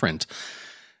different.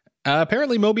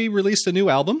 Apparently, Moby released a new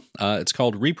album. It's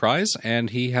called Reprise, and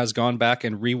he has gone back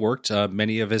and reworked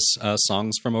many of his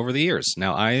songs from over the years.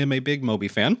 Now, I am a big Moby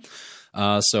fan,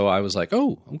 so I was like,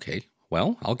 oh, okay,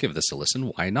 well, I'll give this a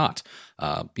listen. Why not?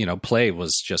 Play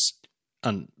was just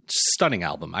a stunning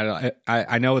album.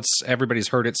 I know everybody's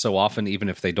heard it so often, even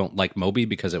if they don't like Moby,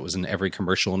 because it was in every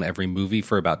commercial and every movie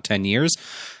for about 10 years.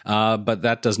 But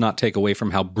that does not take away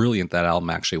from how brilliant that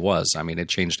album actually was. I mean, it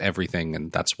changed everything,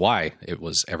 and that's why it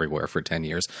was everywhere for 10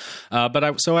 years.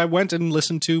 So I went and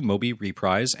listened to Moby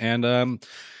Reprise, and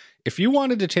if you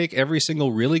wanted to take every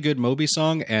single really good Moby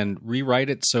song and rewrite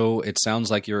it so it sounds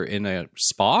like you're in a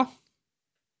spa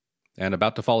and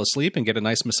about to fall asleep and get a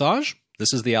nice massage,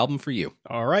 this is the album for you.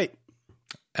 All right.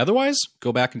 Otherwise,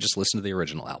 go back and just listen to the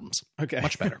original albums. Okay.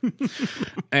 Much better.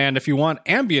 And if you want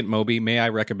ambient Moby, may I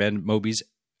recommend Moby's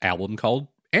album called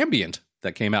Ambient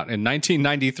that came out in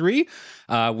 1993,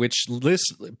 which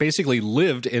basically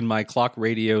lived in my clock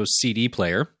radio CD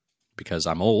player because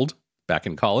I'm old, back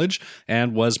in college,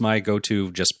 and was my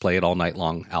go-to just play it all night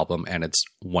long album, and it's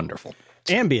wonderful.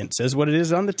 Ambient says what it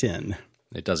is on the tin.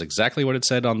 It does exactly what it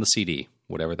said on the CD,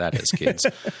 whatever that is, kids.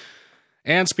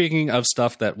 And speaking of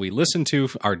stuff that we listen to,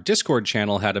 our Discord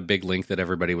channel had a big link that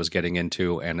everybody was getting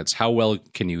into, and it's how well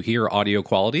can you hear audio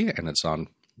quality, and it's on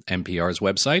NPR's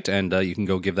website, and you can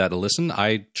go give that a listen.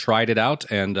 I tried it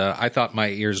out, and I thought my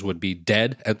ears would be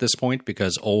dead at this point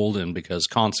because old and because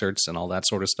concerts and all that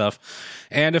sort of stuff.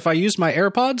 And if I used my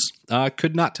AirPods,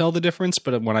 could not tell the difference,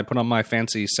 but when I put on my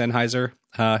fancy Sennheiser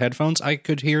headphones, I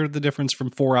could hear the difference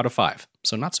from 4 out of 5.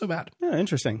 So not so bad. Yeah,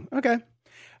 interesting. Okay.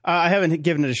 I haven't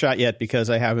given it a shot yet because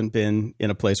I haven't been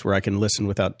in a place where I can listen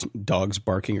without dogs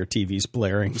barking or TVs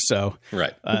blaring. So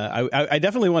right. I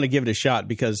definitely want to give it a shot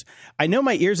because I know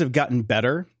my ears have gotten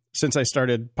better since I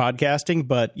started podcasting,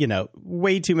 but, you know,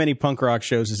 way too many punk rock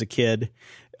shows as a kid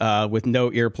with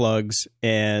no earplugs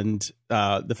and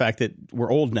the fact that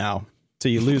we're old now, so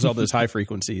you lose all those high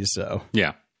frequencies. So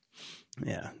yeah,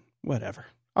 whatever.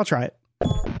 I'll try it.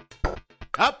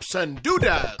 Ups and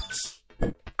doodads.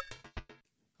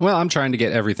 Well, I'm trying to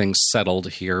get everything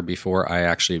settled here before I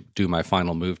actually do my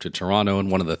final move to Toronto.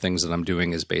 And one of the things that I'm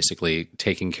doing is basically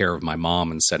taking care of my mom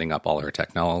and setting up all her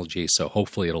technology. So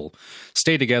hopefully it'll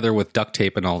stay together with duct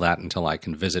tape and all that until I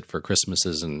can visit for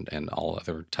Christmases and all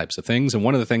other types of things. And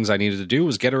one of the things I needed to do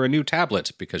was get her a new tablet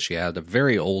because she had a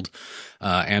very old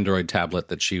Android tablet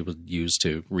that she would use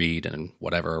to read and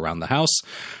whatever around the house.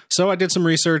 So I did some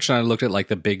research and I looked at like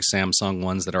the big Samsung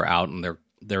ones that are out, and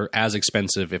they're as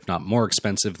expensive, if not more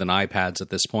expensive, than iPads at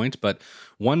this point. But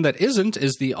one that isn't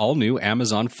is the all-new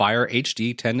Amazon Fire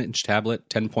HD 10-inch tablet,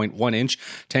 10.1-inch,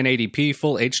 1080p,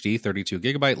 full HD,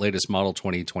 32GB, latest model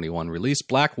 2021 release,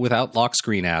 black without lock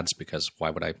screen ads, because why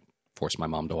would I force my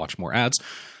mom to watch more ads?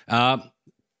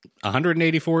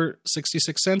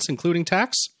 $184.66, including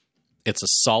tax. It's a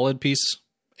solid piece.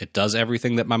 It does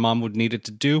everything that my mom would need it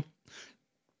to do.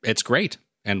 It's great.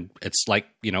 And it's like,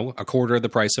 you know, a quarter of the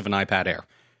price of an iPad Air.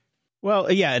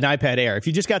 Well, yeah, an iPad Air. If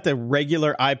you just got the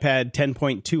regular iPad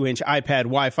 10.2-inch iPad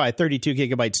Wi-Fi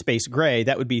 32GB Space Gray,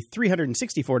 that would be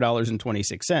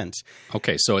 $364.26.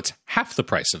 Okay, so it's half the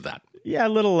price of that. Yeah, a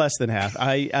little less than half.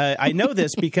 I know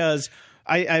this because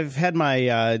I've had my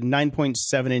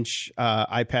 9.7-inch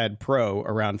iPad Pro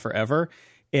around forever.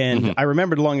 And I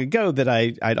remembered long ago that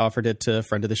I'd offered it to a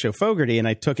friend of the show, Fogarty, and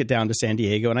I took it down to San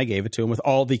Diego and I gave it to him with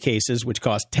all the cases, which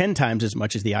cost 10 times as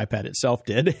much as the iPad itself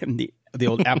did, and the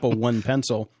old Apple One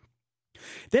pencil.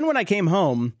 Then when I came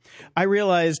home, I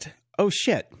realized, oh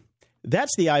shit,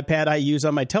 that's the iPad I use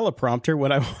on my teleprompter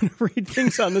when I want to read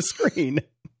things on the screen.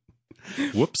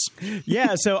 Whoops.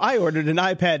 Yeah, so I ordered an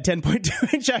iPad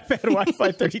 10.2-inch iPad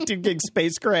Wi-Fi 32GB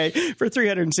Space Gray for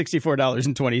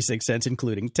 $364.26,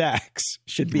 including tax.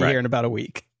 Should be here in about a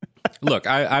week. Look,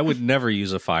 I would never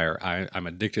use a Fire. I'm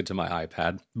addicted to my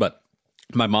iPad, but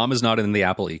my mom is not in the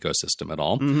Apple ecosystem at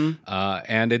all.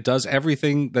 And it does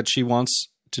everything that she wants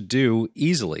to do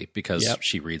easily because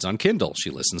she reads on Kindle. She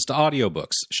listens to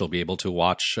audiobooks. She'll be able to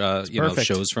watch shows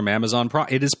from Amazon Prime.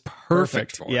 It is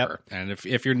perfect for her. And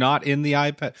if you're not in the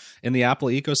Apple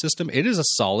ecosystem, it is a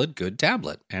solid, good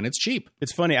tablet, and it's cheap.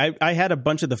 It's funny. I had a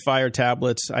bunch of the Fire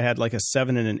tablets. I had like a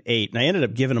 7 and an 8, and I ended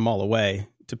up giving them all away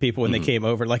to people when they came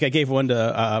over. Like I gave one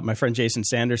to my friend Jason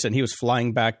Sanderson. He was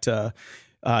flying back to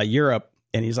Europe.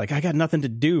 And he's like, I got nothing to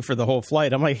do for the whole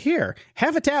flight. I'm like, here,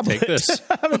 have a tablet. Take this.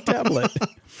 Have a tablet.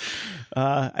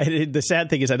 The sad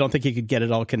thing is I don't think he could get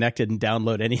it all connected and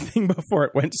download anything before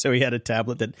it went. So he had a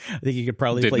tablet that I think he could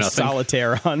probably play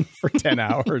solitaire on for 10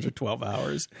 hours or 12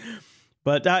 hours.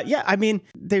 But I mean,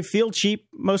 they feel cheap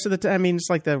most of the time. I mean, it's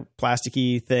like the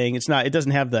plasticky thing. It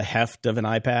doesn't have the heft of an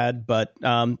iPad, but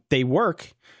they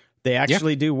work. They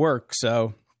actually do work.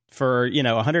 So for,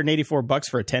 $184 for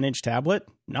a 10-inch tablet,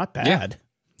 not bad. Yeah.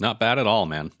 Not bad at all,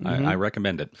 man. I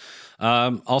recommend it.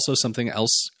 Also, something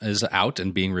else is out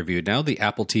and being reviewed now, the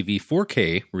Apple TV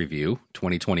 4K review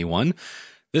 2021.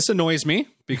 This annoys me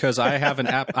because I have an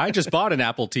app. I just bought an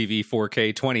Apple TV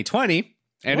 4K 2020,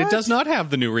 and it does not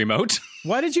have the new remote.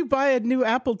 Why did you buy a new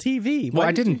Apple TV? Well,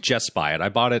 I didn't just buy it. I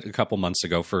bought it a couple months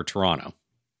ago for Toronto.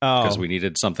 Because we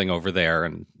needed something over there,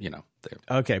 and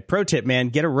Okay, pro tip, man: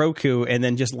 get a Roku and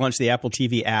then just launch the Apple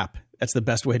TV app. That's the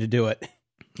best way to do it.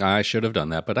 I should have done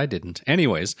that, but I didn't.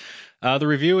 Anyways, the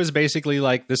review is basically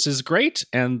like, this is great,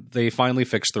 and they finally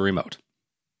fixed the remote.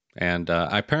 And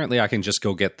apparently, I can just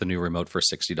go get the new remote for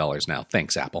 $60 now.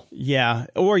 Thanks, Apple. Yeah,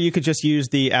 or you could just use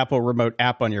the Apple Remote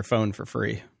app on your phone for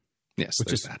free. Yes,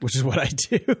 which is what I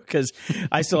do because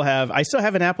I still have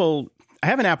an Apple. I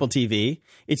have an Apple TV.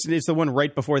 It's the one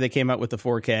right before they came out with the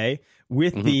 4K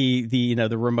with the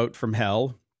remote from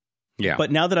hell. Yeah.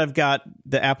 But now that I've got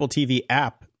the Apple TV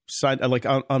app like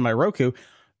on my Roku,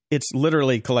 it's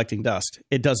literally collecting dust.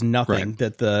 It does nothing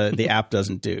that the app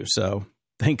doesn't do. So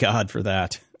thank God for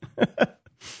that.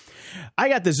 I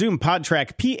got the Zoom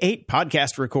PodTrack P8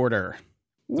 podcast recorder.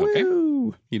 Okay. Woo!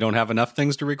 Woo! You don't have enough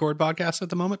things to record podcasts at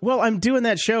the moment? Well, I'm doing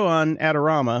that show on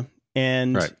Adorama.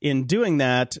 And Right. in doing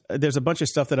that, there's a bunch of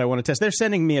stuff that I want to test. They're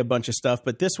sending me a bunch of stuff,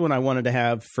 but this one I wanted to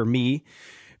have for me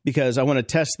because I want to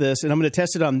test this, and I'm going to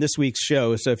test it on this week's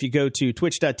show. So if you go to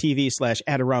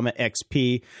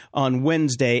twitch.tv/AdoramaXP on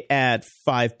Wednesday at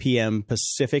 5 p.m.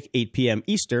 Pacific, 8 p.m.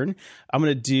 Eastern, I'm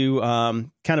going to do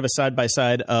kind of a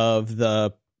side-by-side of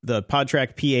the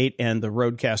PodTrack P8 and the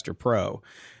Rodecaster Pro.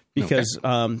 Because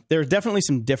there are definitely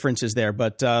some differences there,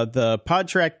 but the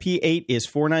PodTrack P8 is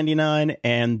 $499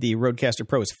 and the Rodecaster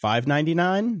Pro is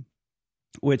 $599,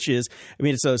 which is, I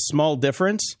mean, it's a small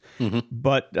difference,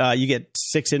 but you get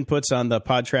 6 inputs on the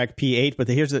PodTrack P8. But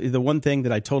here's the one thing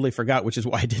that I totally forgot, which is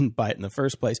why I didn't buy it in the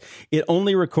first place. It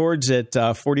only records at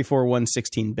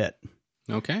 44/116-bit.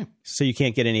 Okay. So you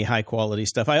can't get any high quality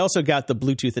stuff. I also got the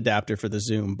Bluetooth adapter for the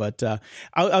Zoom, but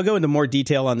I'll go into more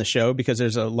detail on the show because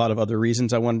there's a lot of other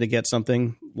reasons I wanted to get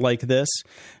something like this.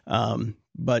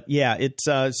 But yeah, it's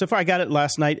so far I got it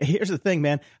last night. Here's the thing,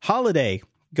 man. Holiday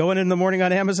going in the morning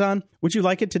on Amazon. Would you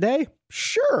like it today?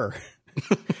 Sure.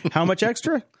 How much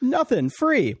extra? Nothing.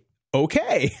 Free.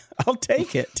 Okay. I'll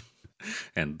take it.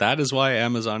 And that is why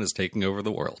Amazon is taking over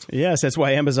the world. Yes, that's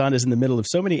why Amazon is in the middle of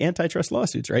so many antitrust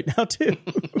lawsuits right now, too.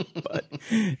 But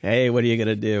hey, what are you going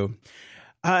to do?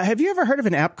 Have you ever heard of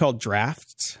an app called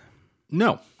Drafts?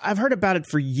 No. I've heard about it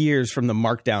for years from the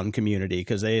Markdown community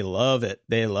because they love it.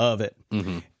 They love it.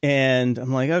 And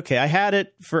I'm like, okay, I had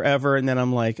it forever. And then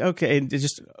I'm like, okay,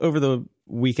 just over the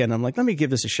weekend, I'm like, let me give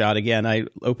this a shot again. I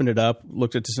opened it up,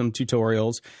 looked at some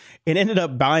tutorials, and ended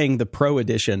up buying the Pro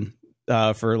Edition.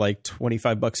 For like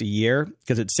 $25 a year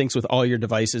because it syncs with all your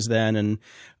devices then and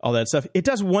all that stuff. It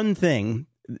does one thing.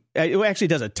 It actually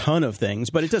does a ton of things,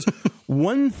 but it does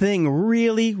one thing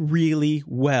really, really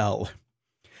well.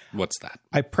 What's that?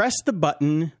 I press the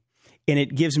button and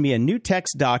it gives me a new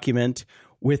text document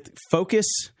with focus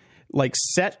like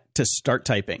set to start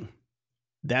typing.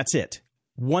 That's it.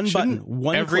 One button,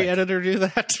 one every click. editor do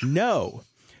that? No.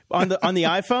 On the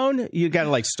iPhone, you got to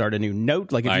like start a new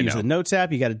note. Like if you use the Notes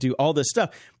app, you got to do all this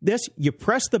stuff. This, you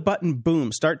press the button,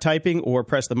 boom, start typing, or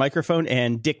press the microphone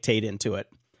and dictate into it.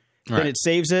 Right. Then it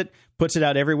saves it, puts it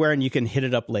out everywhere, and you can hit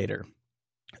it up later.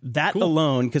 That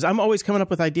alone, because I'm always coming up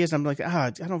with ideas. I'm like,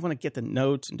 I don't want to get the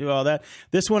notes and do all that.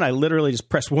 This one, I literally just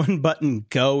press one button,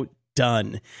 go,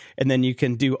 done. And then you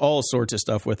can do all sorts of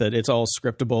stuff with it. It's all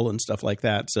scriptable and stuff like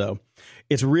that. So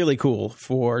it's really cool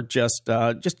for just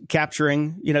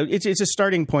capturing, it's a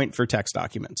starting point for text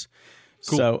documents.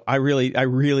 Cool. So I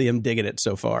really am digging it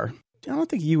so far. I don't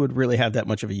think you would really have that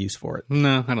much of a use for it.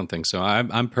 No, I don't think so.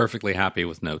 I'm perfectly happy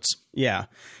with Notes. Yeah.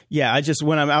 I just,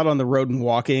 when I'm out on the road and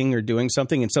walking or doing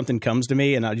something and something comes to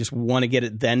me and I just want to get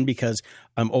it then because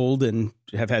I'm old and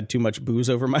have had too much booze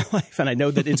over my life and I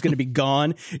know that it's going to be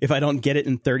gone if I don't get it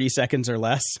in 30 seconds or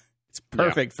less. It's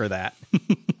perfect for that.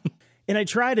 And I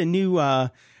tried a new,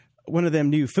 one of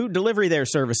them new food delivery there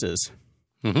services.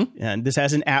 And this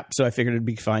has an app, so I figured it'd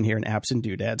be fine here in Apps and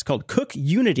Doodads. Called Cook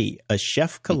Unity, a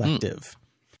chef collective.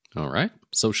 All right.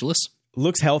 Socialists.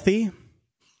 Looks healthy.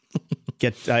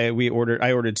 I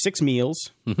ordered 6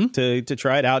 meals to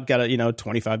try it out. Got a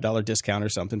 $25 discount or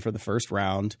something for the first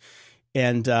round.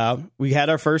 And we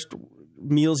had our first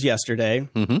meals yesterday.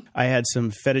 I had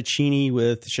some fettuccine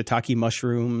with shiitake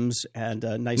mushrooms and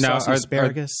nice sauce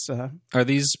asparagus. Are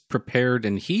these prepared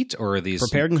in heat or are these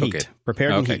prepared in heat?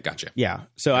 Prepared in heat. Okay, gotcha. Yeah.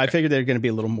 So I figured they're going to be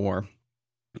a little more.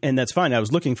 And that's fine. I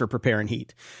was looking for prepare and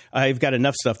heat. I've got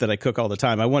enough stuff that I cook all the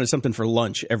time. I wanted something for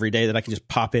lunch every day that I could just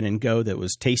pop in and go that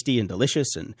was tasty and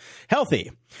delicious and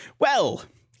healthy. Well,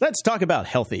 let's talk about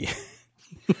healthy.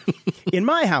 In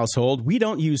my household, we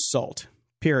don't use salt,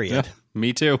 period. Yeah,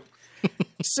 me too.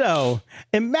 So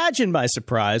imagine my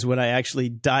surprise when I actually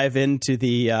dive into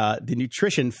the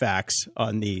nutrition facts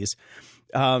on these.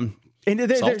 Salt.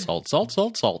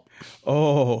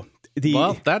 Oh,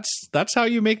 well, that's how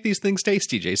you make these things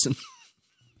tasty, Jason.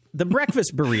 The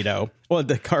breakfast burrito, well,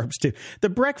 the carbs too. The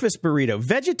breakfast burrito,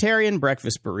 vegetarian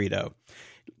breakfast burrito,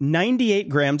 98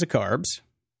 grams of carbs.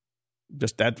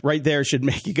 Just that right there should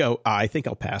make you go, I think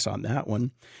I'll pass on that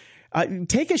one.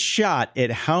 Take a shot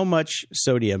at how much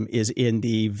sodium is in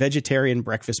the vegetarian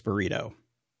breakfast burrito.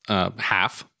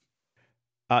 Half.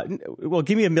 Well,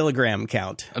 give me a milligram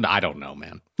count. I don't know,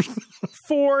 man.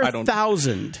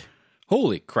 4,000.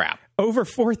 Holy crap. over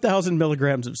 4,000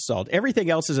 milligrams of salt. Everything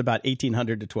else is about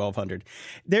 1,800 to 1,200.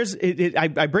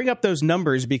 I bring up those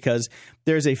numbers because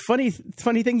there's a funny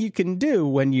thing you can do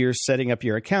when you're setting up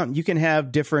your account. You can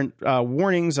have different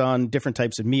warnings on different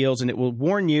types of meals, and it will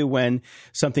warn you when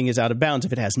something is out of bounds,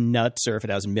 if it has nuts or if it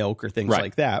has milk or things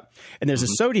like that. And there's a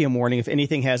sodium warning if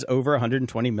anything has over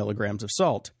 120 milligrams of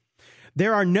salt.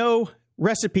 There are no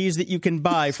recipes that you can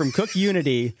buy from Cook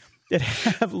Unity that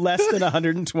have less than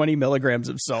 120 milligrams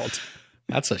of salt.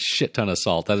 That's a shit ton of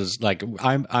salt. That is like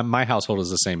my household is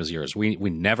the same as yours. We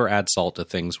never add salt to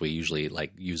things. We usually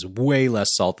use way less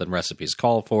salt than recipes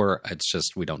call for. It's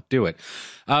just we don't do it.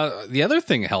 The other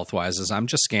thing health wise is I'm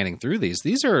just scanning through these.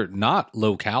 These are not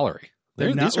low calorie.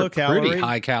 These are pretty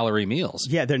high calorie meals.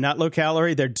 Yeah, they're not low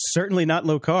calorie. They're certainly not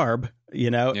low carb.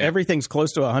 Everything's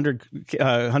close to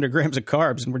 100 grams of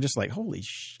carbs, and we're just like, holy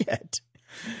shit.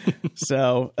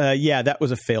 So, that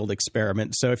was a failed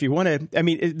experiment. So if you want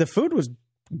to, the food was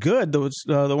good.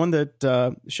 The one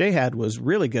that Shay had was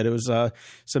really good. It was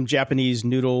some Japanese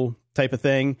noodle type of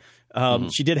thing.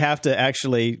 She did have to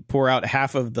actually pour out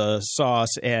half of the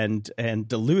sauce and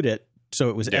dilute it so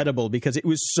it was edible because it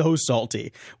was so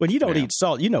salty. When you don't eat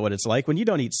salt, you know what it's like. When you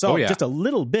don't eat salt, just a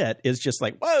little bit is just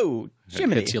like, whoa,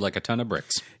 Jiminy. It hits you like a ton of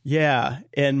bricks. Yeah.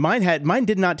 And mine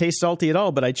did not taste salty at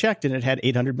all, but I checked and it had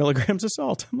 800 milligrams of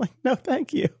salt. I'm like, no,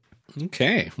 thank you.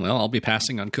 Okay. Well, I'll be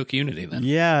passing on Cook Unity then.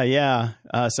 Yeah.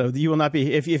 So you will not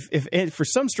be, if for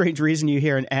some strange reason you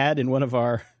hear an ad in one of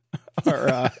our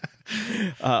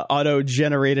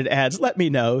auto-generated ads, let me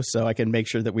know so I can make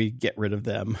sure that we get rid of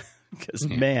them. Because,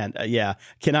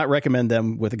 cannot recommend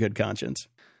them with a good conscience.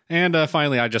 And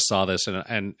finally, I just saw this,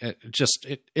 and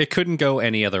it couldn't go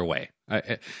any other way.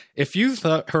 If you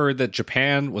heard that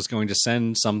Japan was going to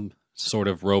send some sort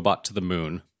of robot to the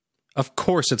moon, of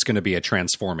course it's going to be a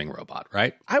transforming robot,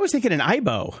 right? I was thinking an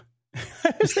Aibo.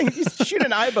 I was thinking shoot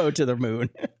an Aibo to the moon.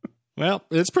 Well,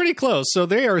 it's pretty close. So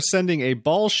they are sending a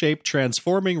ball-shaped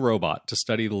transforming robot to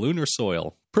study the lunar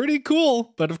soil. Pretty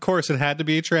cool, but of course it had to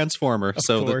be a transformer. Of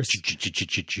course.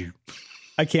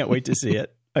 I can't wait to see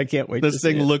it. I can't wait to see it. This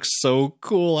thing looks so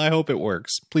cool. I hope it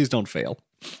works. Please don't fail.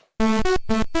 At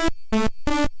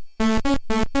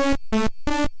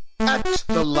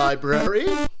the library.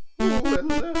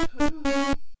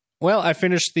 Well, I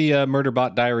finished the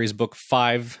Murderbot Diaries book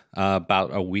 5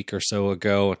 about a week or so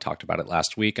ago. I talked about it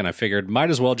last week, and I figured might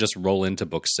as well just roll into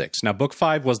book 6. Now, book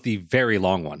 5 was the very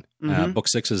long one. Book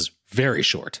 6 is very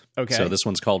short. Okay. So this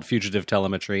one's called Fugitive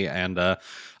Telemetry, and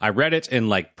I read it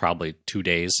in probably 2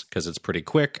 days because it's pretty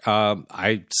quick.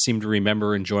 I seem to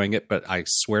remember enjoying it, but I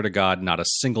swear to God, not a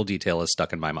single detail is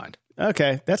stuck in my mind.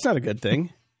 Okay, that's not a good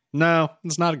thing. No,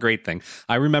 it's not a great thing.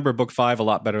 I remember book 5 a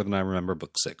lot better than I remember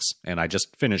book 6, and I just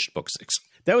finished book 6.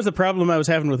 That was the problem I was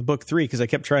having with book 3 because I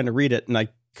kept trying to read it and I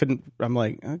couldn't. I'm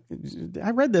like,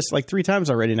 I read this 3 times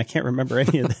already and I can't remember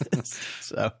any of this.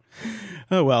 So,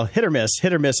 oh well, hit or miss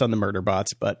on the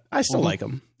Murderbots, but I still like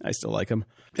them.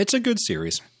 It's a good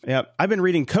series. Yeah, I've been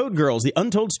reading Code Girls: The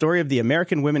Untold Story of the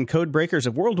American Women Code Breakers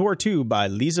of World War II by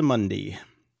Lisa Mundy.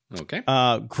 Okay,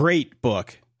 great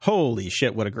book. Holy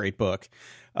shit, what a great book.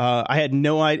 I had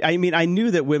no idea. I knew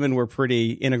that women were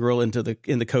pretty integral in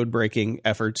the code breaking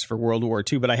efforts for World War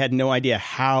II, but I had no idea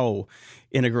how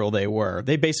integral they were.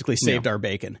 They basically saved our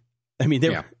bacon. And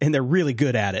they're really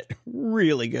good at it.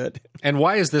 Really good. And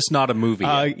why is this not a movie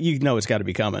yet? You know it's got to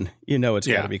be coming. Got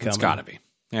to be coming. It's got to be.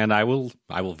 And I will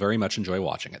very much enjoy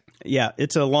watching it. Yeah,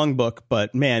 it's a long book,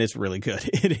 but man, it's really good.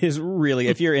 It is really,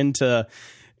 if you're into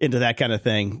that kind of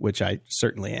thing, which I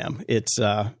certainly am. It's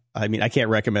I can't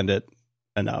recommend it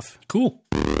enough. Cool.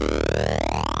 Moron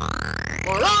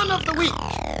of the week.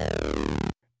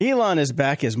 Elon is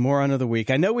back as Moron of the week.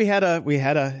 I know we had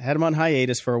him on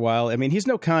hiatus for a while. He's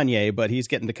no Kanye, but he's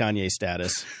getting to Kanye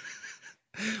status.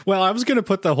 Well, I was going to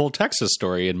put the whole Texas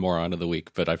story in Moron of the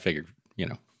week, but I figured,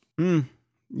 yeah,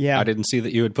 I didn't see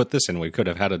that you had put this in. We could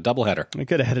have had a doubleheader. We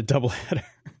could have had a doubleheader.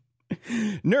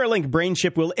 Neuralink brain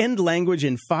chip will end language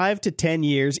in 5 to 10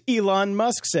 years, Elon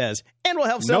Musk says, and will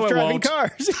help self-driving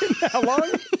cars. How long,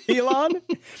 Elon?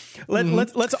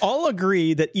 Let's all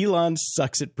agree that Elon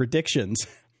sucks at predictions.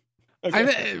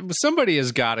 Okay. Somebody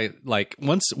has got it.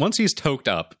 Once he's toked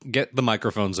up, get the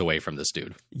microphones away from this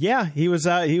dude. Yeah, he was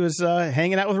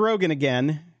hanging out with Rogan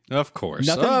again. Of course,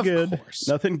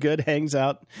 Nothing good hangs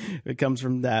out. It comes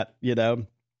from that,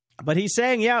 But he's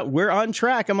saying, we're on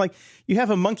track. I'm like, you have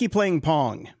a monkey playing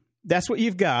Pong. That's what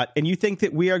you've got. And you think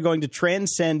that we are going to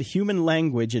transcend human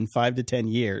language in 5 to 10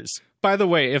 years. By the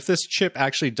way, if this chip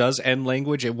actually does end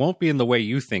language, it won't be in the way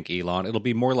you think, Elon. It'll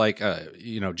be more like,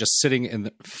 just sitting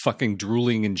in fucking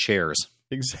drooling in chairs.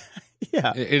 Exactly.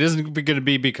 Yeah. It isn't going to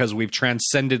be because we've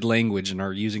transcended language and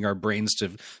are using our brains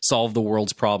to solve the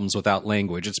world's problems without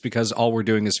language. It's because all we're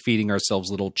doing is feeding ourselves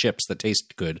little chips that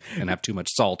taste good and have too much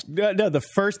salt. No, the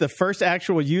first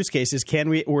actual use case is, can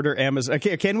we order Amazon?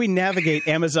 Can we navigate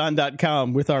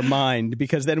Amazon.com with our mind?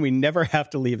 Because then we never have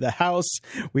to leave the house.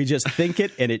 We just think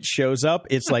it and it shows up.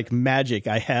 It's like magic.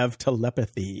 I have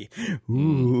telepathy.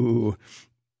 Ooh.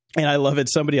 And I love it.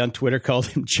 Somebody on Twitter called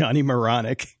him Johnny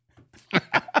Moronic.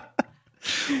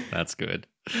 That's good.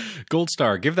 Gold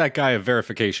star. Give that guy a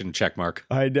verification check mark.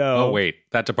 I know. Oh, wait.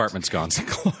 That department's gone. It's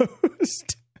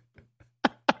closed.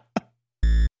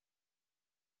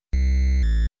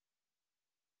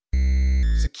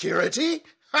 Security?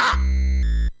 Ha!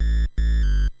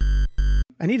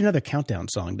 I need another countdown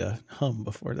song to hum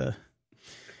before the...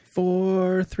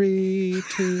 4, 3,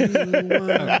 2, 1.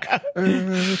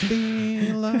 Earth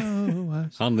below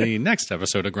us. On the next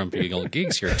episode of Grumpy Old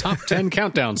Geeks, your top 10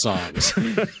 countdown songs.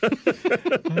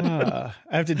 I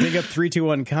have to dig up 3, 2,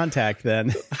 1 Contact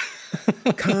then.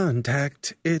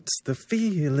 Contact, it's the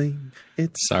feeling.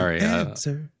 It's Sorry, the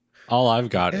answer. All I've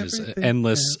got is Everything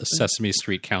endless happens. Sesame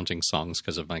Street counting songs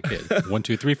because of my kid. 1,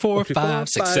 2, 3, 4, 5,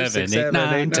 6, 7, 8,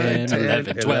 9, 10,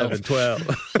 11, 12. 12.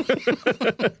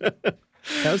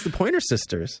 That was the Pointer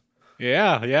Sisters.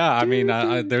 Yeah. I mean,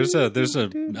 there's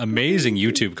amazing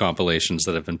YouTube compilations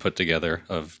that have been put together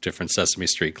of different Sesame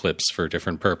Street clips for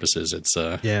different purposes. It's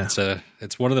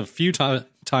one of the few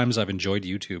times I've enjoyed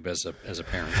YouTube as a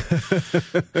parent.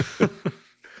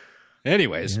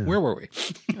 Anyways, where were we?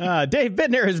 Dave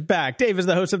Bittner is back. Dave is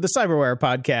the host of the Cyberwire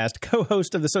podcast,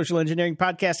 co-host of the social engineering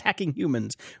podcast Hacking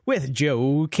Humans with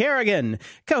Joe Kerrigan,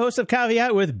 co-host of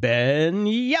Caveat with Ben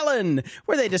Yellen,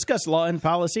 where they discuss law and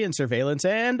policy and surveillance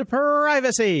and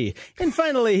privacy. And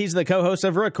finally, he's the co-host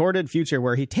of Recorded Future,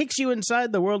 where he takes you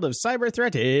inside the world of cyber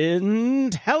threat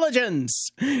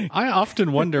intelligence. I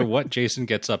often wonder what Jason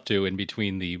gets up to in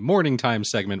between the morning time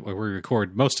segment where we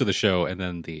record most of the show and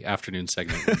then the afternoon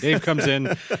segment when Dave comes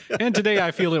in, and today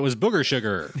I feel it was booger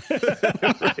sugar.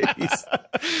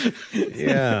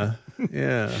 Yeah.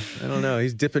 I don't know.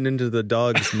 He's dipping into the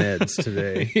dog's meds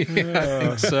today. I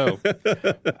think so.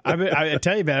 I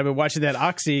tell you, man, I've been watching that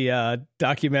Oxy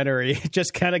documentary. It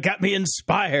just kind of got me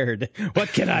inspired.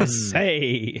 What can I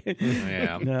say?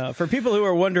 Yeah. For people who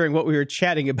are wondering what we were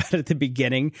chatting about at the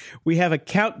beginning, we have a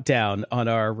countdown on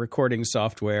our recording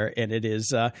software, and it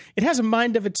has a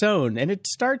mind of its own, and it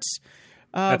starts...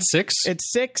 At 6? It's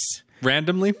 6.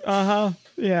 Randomly?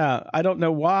 Yeah. I don't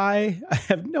know why. I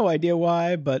have no idea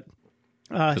why, but...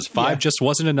 Because 5 just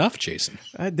wasn't enough, Jason.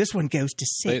 This one goes to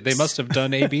 6. They must have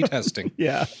done A/B testing.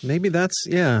 Yeah. Maybe that's,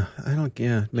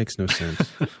 it makes no sense.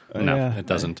 No, it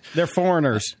doesn't. They're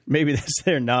foreigners. Maybe that's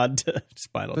their nod to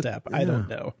Spinal Tap. I don't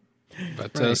know.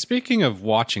 But speaking of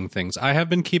watching things, I have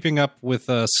been keeping up with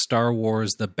Star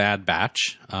Wars The Bad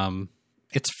Batch.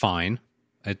 It's fine.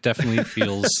 It definitely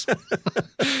feels...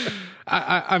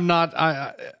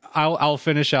 I'll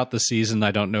finish out the season.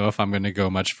 I don't know if I'm going to go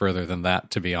much further than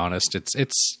that, to be honest.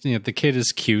 It's the kid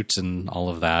is cute and all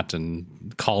of that,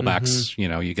 and callbacks.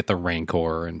 Mm-hmm. You get the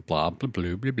Rancor and blah blah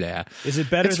blah blah blah. Is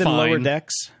it better than Lower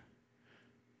Decks?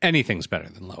 Anything's better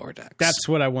than Lower Decks. That's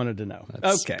what I wanted to know.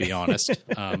 Let's be honest.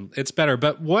 It's better.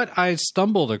 But what I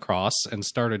stumbled across and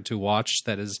started to watch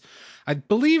that is, I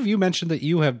believe you mentioned that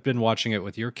you have been watching it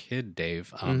with your kid,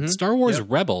 Dave. Star Wars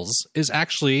Rebels is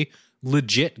actually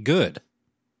legit good.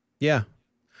 Yeah.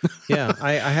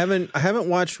 I haven't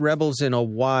watched Rebels in a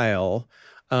while.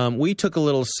 We took a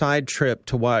little side trip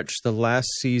to watch the last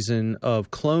season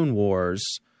of Clone Wars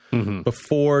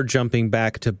before jumping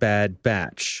back to Bad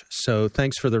Batch. So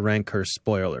thanks for the Rancor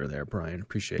spoiler there, Brian.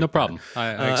 Appreciate it. No problem.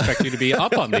 I expect you to be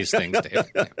up on these things, Dave.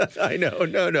 I know.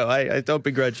 No. I don't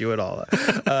begrudge you at all.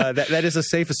 That is a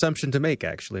safe assumption to make,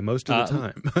 actually, most of the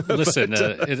time. Listen,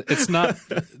 it's not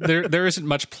there isn't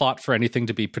much plot for anything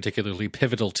to be particularly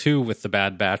pivotal to with the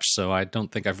Bad Batch, so I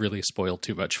don't think I've really spoiled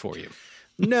too much for you.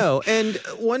 No, and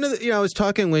one of the, I was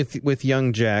talking with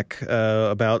young Jack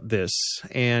about this,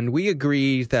 and we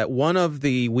agreed that one of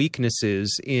the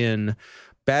weaknesses in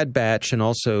Bad Batch and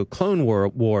also Clone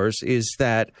Wars is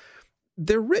that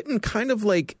they're written kind of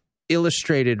like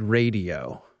illustrated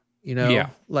radio,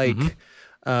 like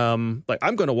I'm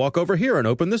going to walk over here and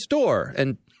open this door,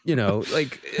 and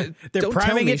like they're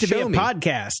priming it to be a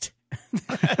podcast.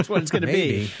 That's what it's going to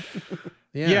be.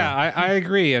 Yeah, I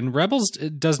agree. And Rebels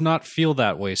does not feel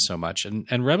that way so much.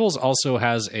 And Rebels also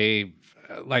has I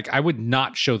would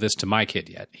not show this to my kid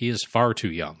yet. He is far too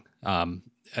young.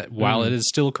 While it is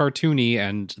still cartoony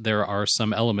and there are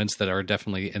some elements that are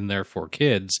definitely in there for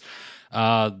kids,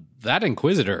 that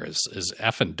Inquisitor is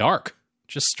effing dark.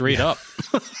 just straight up.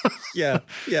 Yeah.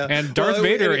 And Darth Well,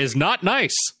 Vader is not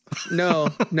nice. No.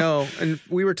 And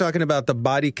we were talking about the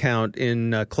body count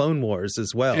in Clone Wars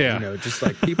as well. Yeah. You know, just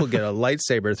like people get a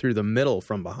lightsaber through the middle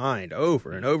from behind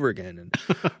over and over again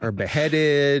and are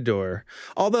beheaded or...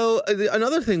 Although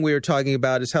another thing we were talking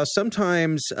about is how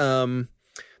sometimes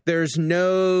there's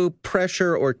no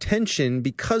pressure or tension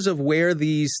because of where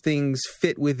these things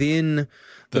fit within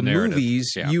the narrative.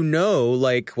 movies. Yeah. You know,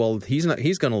 like, well, he's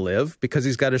going to live because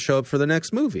he's got to show up for the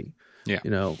next movie. Yeah.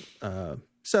 You know,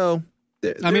 so...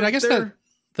 I mean, I guess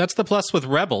that's the plus with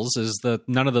Rebels is that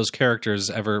none of those characters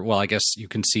ever. Well, I guess you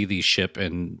can see the ship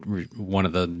in one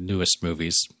of the newest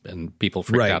movies, and people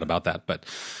freak out about that. But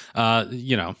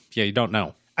you know, you don't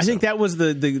know. I think that was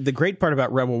the great part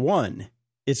about Rebel One.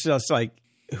 It's just like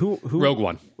who Rogue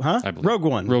One, huh? I believe. Rogue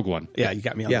One. Rogue One. Yeah, you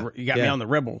got me on. Me on the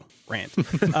Rebel rant.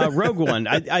 Rogue One.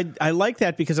 I like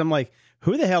that because I'm like,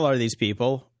 who the hell are these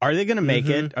people? Are they going to make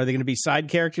it? Are they going to be side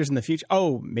characters in the future?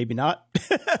 Oh, maybe not.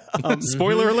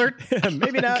 Spoiler alert.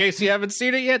 Maybe not. In case you haven't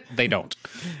seen it yet, they don't.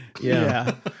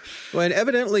 Yeah. Well, and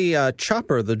evidently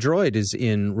Chopper, the droid, is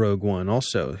in Rogue One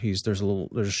also. There's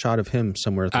a shot of him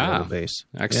somewhere at the rebel base.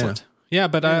 Excellent. Yeah,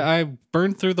 but I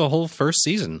burned through the whole first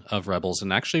season of Rebels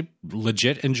and actually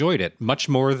legit enjoyed it much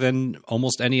more than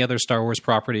almost any other Star Wars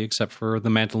property except for The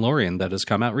Mandalorian that has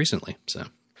come out recently. So.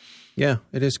 Yeah,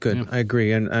 it is good. Yeah. I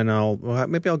agree, and I'll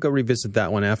go revisit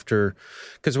that one after,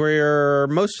 because we're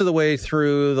most of the way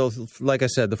through like I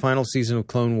said, the final season of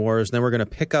Clone Wars. And then we're going to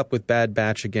pick up with Bad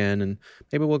Batch again, and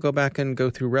maybe we'll go back and go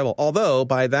through Rebel. Although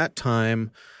by that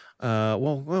time,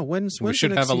 when's we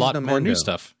should have a lot more new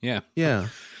stuff. Yeah.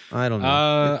 I don't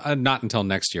know. Not until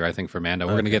next year, I think, for Mando.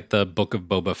 We're going to get the Book of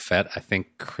Boba Fett, I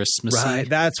think, Christmas. Right,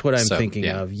 that's what I'm thinking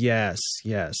of. Yes.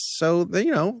 So,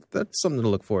 you know, that's something to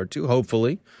look forward to,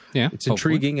 hopefully. Yeah, it's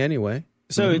intriguing anyway.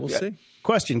 So, we'll see.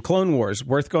 Question, Clone Wars,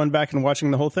 worth going back and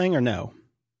watching the whole thing or no?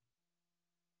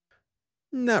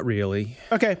 Not really.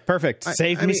 Okay, perfect.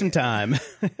 Saved me some time.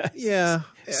 Yeah.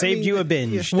 Saved you a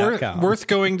binge. Worth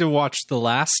going to watch the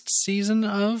last season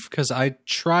of, because I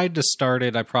tried to start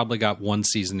it. I probably got one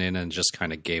season in and just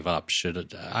kind of gave up.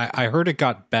 I heard it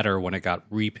got better when it got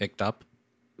re-picked up.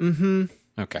 Mm-hmm.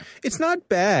 Okay. It's not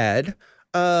bad.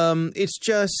 It's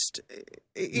just...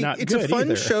 It's a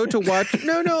fun show to watch.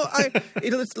 No.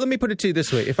 Let me put it to you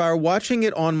this way. If I were watching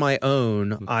it on my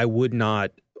own, I would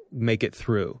not make it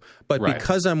through. But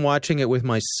because I'm watching it with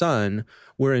my son,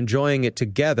 we're enjoying it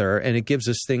together, and it gives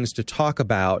us things to talk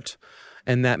about,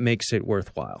 and that makes it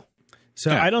worthwhile.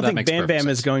 So I don't think Bam Bam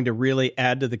is going to really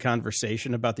add to the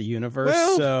conversation about the universe.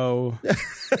 Well,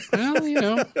 you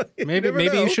know, maybe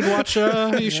you should watch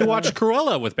watch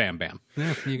Cruella with Bam Bam.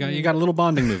 Yeah, you got a little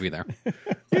bonding movie there.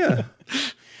 Yeah.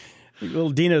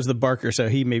 Well, Dino's the barker, so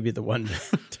he may be the one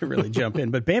to really jump in.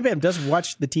 But Bam Bam does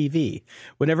watch the TV.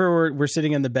 Whenever we're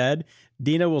sitting in the bed,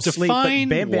 Dino will sleep, but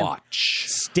Bam Bam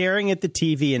staring at the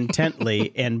TV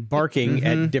intently and barking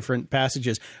at different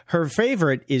passages. Her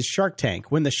favorite is Shark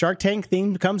Tank. When the Shark Tank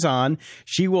theme comes on,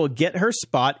 she will get her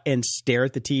spot and stare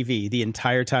at the TV the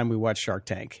entire time we watch Shark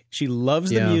Tank. She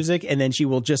loves the music, and then she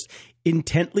will just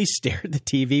intently stare at the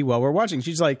TV while we're watching.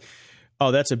 She's like, oh,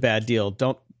 that's a bad deal.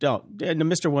 Don't. No,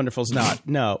 Mr. Wonderful's not.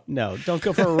 No. Don't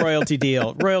go for a royalty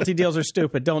deal. Royalty deals are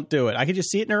stupid. Don't do it. I can just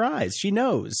see it in her eyes. She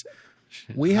knows.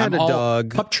 We had a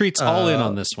dog. Pup Treats all in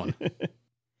on this one.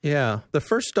 Yeah. The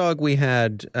first dog we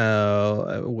had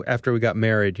after we got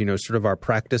married, you know, sort of our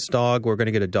practice dog. We're going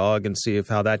to get a dog and see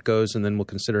how that goes, and then we'll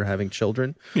consider having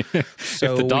children.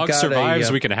 So if the dog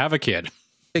survives, we can have a kid.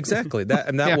 Exactly.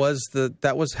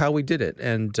 That was how we did it.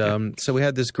 And so we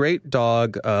had this great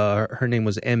dog. Her name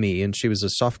was Emmy, and she was a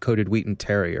soft-coated Wheaten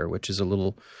Terrier, which is a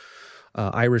little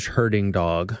Irish herding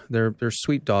dog. They're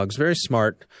sweet dogs, very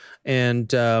smart. And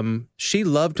she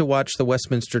loved to watch the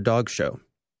Westminster Dog Show.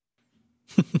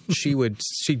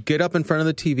 She'd get up in front of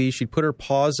the TV. She'd put her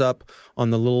paws up on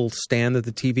the little stand that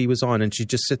the TV was on, and she'd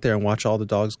just sit there and watch all the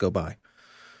dogs go by.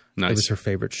 Nice. It was her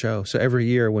favorite show. So every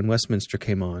year when Westminster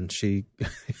came on, I'm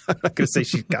not going to say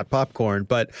she got popcorn,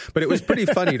 but it was pretty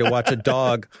funny to watch a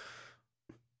dog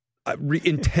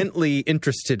intently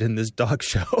interested in this dog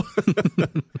show.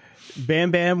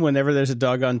 Bam Bam, whenever there's a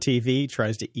dog on TV,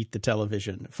 tries to eat the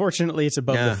television. Fortunately, it's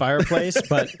above the fireplace,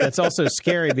 but that's also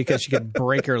scary because she could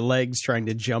break her legs trying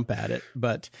to jump at it.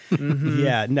 But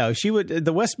she would.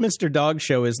 The Westminster Dog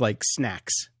Show is like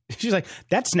snacks. She's like,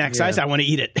 that snack size, I want to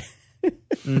eat it.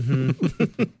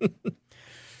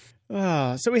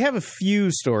 So we have a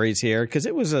few stories here because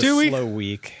it was a slow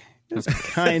week. It was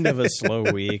kind of a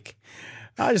slow week.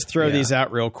 I'll just throw these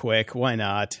out real quick. Why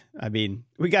not? I mean,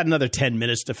 we got another 10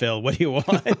 minutes to fill. What do you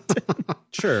want?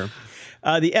 Sure.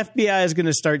 The FBI is going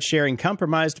to start sharing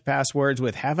compromised passwords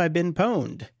with "Have I Been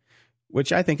Pwned,"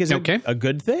 which I think is a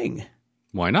good thing.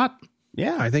 Why not?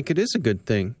 Yeah, I think it is a good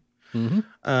thing.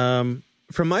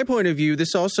 From my point of view,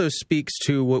 this also speaks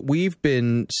to what we've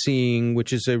been seeing,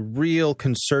 which is a real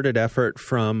concerted effort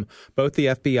from both the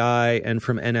FBI and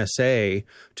from NSA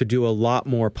to do a lot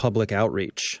more public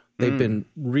outreach. They've been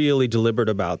really deliberate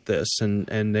about this,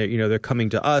 and they're coming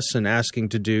to us and asking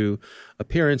to do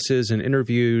appearances and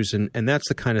interviews, and that's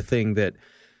the kind of thing that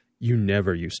you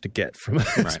never used to get from,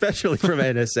 especially from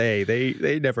NSA.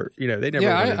 They never, they never.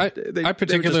 Yeah, I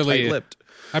particularly.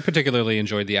 I I particularly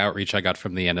enjoyed the outreach I got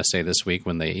from the NSA this week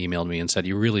when they emailed me and said,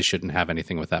 you really shouldn't have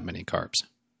anything with that many carbs.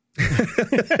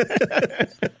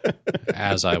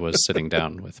 As I was sitting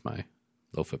down with my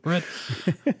loaf of bread.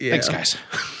 Yeah. Thanks, guys.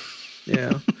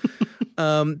 Yeah.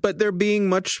 But they're being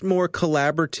much more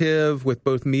collaborative with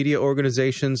both media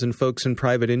organizations and folks in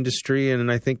private industry.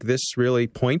 And I think this really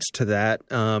points to that.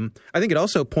 I think it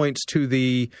also points to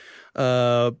the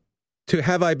to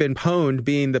Have I Been Pwned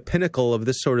being the pinnacle of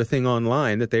this sort of thing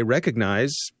online, that they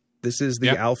recognize this is the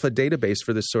alpha database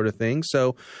for this sort of thing.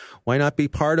 So why not be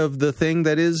part of the thing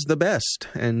that is the best?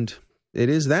 And it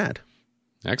is that.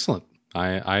 Excellent.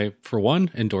 I for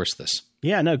one, endorse this.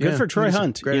 Yeah, no, good for Troy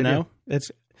Hunt.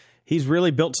 He's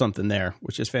really built something there,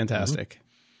 which is fantastic.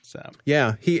 So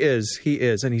yeah, he is,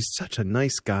 and he's such a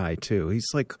nice guy too. He's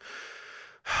like,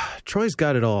 Troy's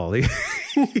got it all.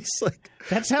 He's like,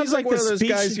 that sounds like one the of those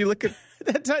speech. guys you look at.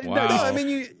 Wow. No, I mean,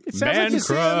 it sounds like you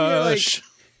see him, you're like,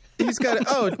 he's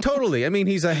got totally. I mean,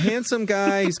 he's a handsome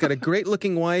guy. He's got a great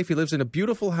looking wife. He lives in a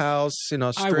beautiful house in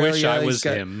Australia. I wish I was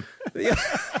him. Yeah,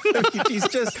 he's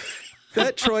just.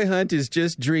 That Troy Hunt is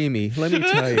just dreamy, let me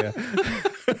tell you.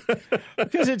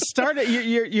 Because it started,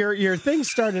 your thing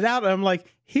started out, and I'm like,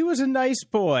 he was a nice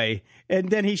boy, and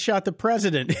then he shot the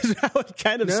president. Is how it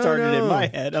kind of started in my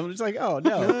head. I'm just like, oh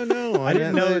no, I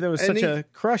didn't know there was such a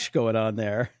crush going on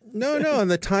there. No.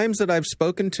 And the times that I've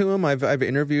spoken to him, I've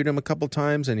interviewed him a couple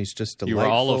times, and he's just delightful. You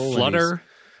were all aflutter.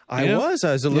 I was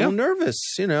a little nervous,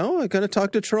 I got to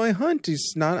talk to Troy Hunt.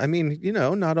 He's not,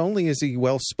 not only is he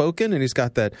well-spoken and he's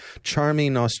got that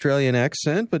charming Australian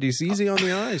accent, but he's easy on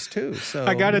the eyes too. So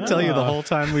I got to tell you, the whole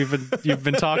time you've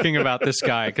been talking about this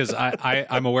guy, because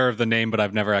I'm aware of the name, but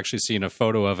I've never actually seen a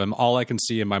photo of him. All I can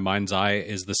see in my mind's eye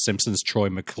is The Simpsons' Troy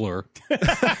McClure.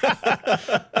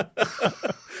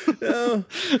 No,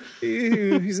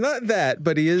 he's not that,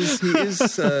 but he's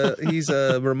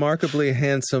a remarkably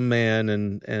handsome man,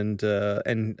 and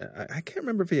I can't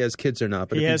remember if he has kids or not.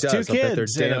 But he if has he does, two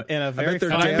kids and a very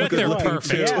I bet they're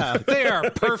perfect. Yeah. They are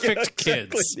perfect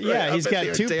kids. Yeah, he's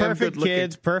got two perfect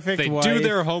kids, perfect They wife. do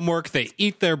their homework. They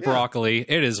eat their broccoli.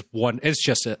 It is it's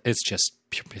just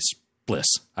bliss.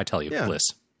 I tell you, bliss.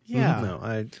 Yeah,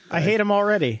 no, I hate him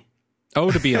already.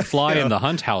 Oh, to be a fly in the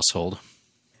Hunt household.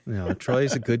 No,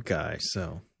 Troy's a good guy.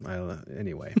 So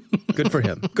anyway, good for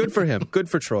him. Good for him. Good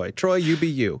for Troy. Troy, you be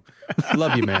you.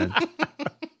 Love you, man.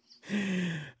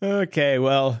 Okay,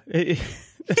 well,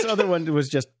 this other one was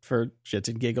just for shits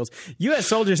and giggles. U.S.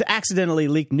 soldiers accidentally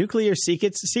leaked nuclear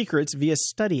secrets via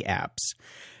study apps.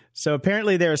 So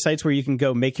apparently there are sites where you can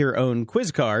go make your own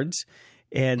quiz cards,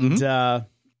 and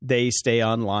they stay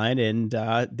online, and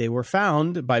they were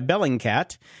found by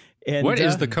Bellingcat. And, what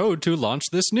is the code to launch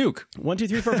this nuke? 1, 2,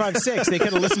 3, 4, 5, 6. They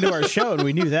could have listened to our show, and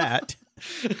we knew that.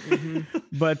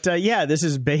 But this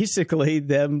is basically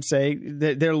them saying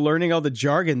that they're learning all the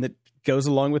jargon that goes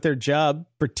along with their job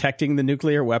protecting the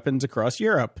nuclear weapons across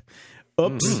Europe.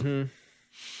 Oops. Oopsie.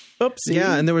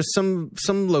 Yeah, and there was some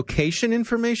location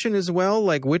information as well,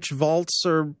 like which vaults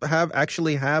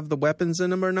have the weapons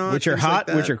in them or not. Which are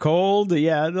hot, which are cold.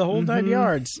 Yeah, the whole 9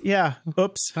 yards. Yeah.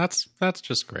 Oops. That's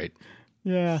just great.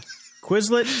 Yeah.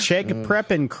 Quizlet, Check, Prep,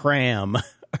 and Cram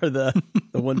are the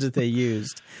ones that they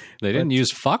used. They didn't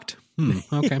use fucked?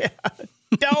 Okay. Yeah.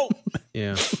 Dope.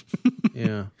 Yeah.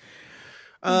 Yeah.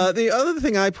 The other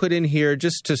thing I put in here,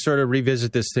 just to sort of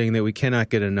revisit this thing that we cannot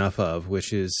get enough of,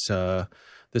 which is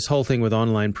this whole thing with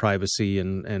online privacy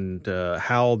and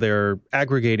how they're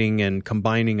aggregating and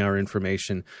combining our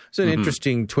information. It's an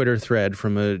interesting Twitter thread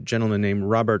from a gentleman named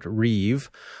Robert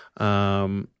Reeve,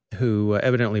 who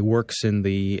evidently works in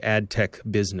the ad tech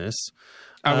business.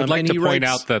 I would like to point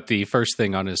out that the first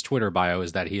thing on his Twitter bio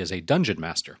is that he is a dungeon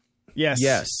master. Yes.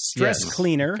 Stress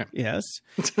cleaner. Okay. Yes.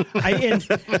 I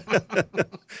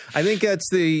think it's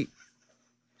the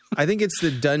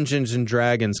Dungeons and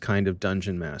Dragons kind of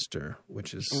dungeon master,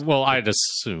 which is I'd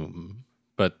assume.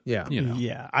 But yeah.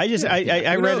 I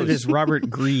read it as Robert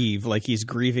Grieve, like he's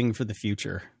grieving for the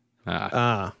future.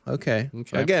 Okay.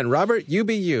 Again, Robert, you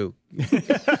be you.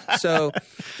 So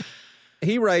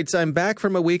He writes, I'm back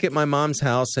from a week at my mom's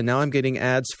house, and now I'm getting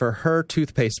ads for her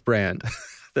toothpaste brand.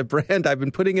 The brand I've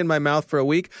been putting in my mouth for a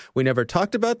week. We never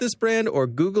talked about this brand or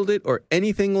Googled it or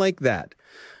anything like that.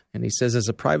 And he says, as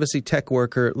a privacy tech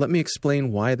worker, let me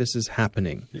explain why this is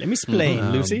happening. Let me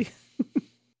explain, Lucy.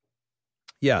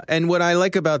 Yeah, and what I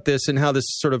like about this and how this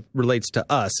sort of relates to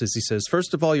us is he says,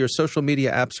 first of all, your social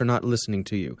media apps are not listening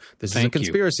to you. This is a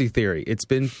conspiracy theory. It's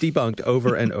been debunked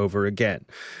over and over again.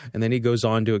 And then he goes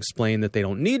on to explain that they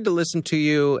don't need to listen to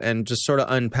you and just sort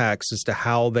of unpacks as to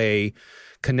how they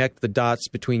connect the dots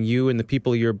between you and the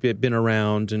people you've been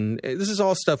around. And this is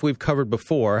all stuff we've covered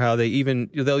before, how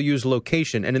they'll use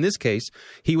location. And in this case,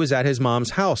 he was at his mom's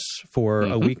house for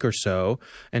a week or so.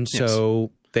 And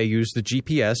so they use the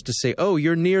GPS to say, oh,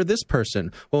 you're near this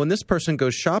person. Well, when this person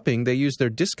goes shopping, they use their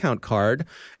discount card.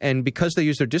 And because they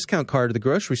use their discount card at the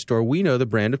grocery store, we know the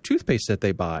brand of toothpaste that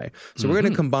they buy. So we're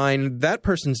going to combine that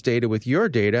person's data with your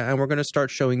data, and we're going to start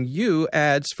showing you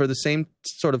ads for the same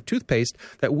sort of toothpaste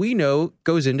that we know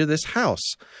goes into this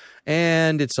house.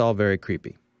 And it's all very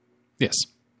creepy. Yes,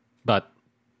 but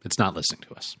it's not listening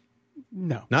to us.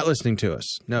 No. Not listening to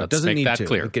us. No, Let's it doesn't make need that to.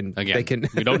 clear.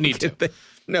 We don't need to.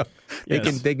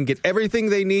 They can get everything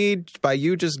they need by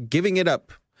you just giving it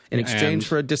up in exchange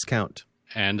for a discount.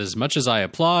 And as much as I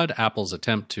applaud Apple's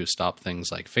attempt to stop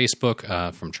things like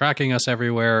Facebook from tracking us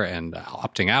everywhere and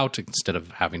opting out instead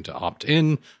of having to opt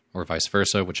in, or vice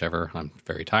versa, whichever, I'm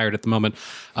very tired at the moment,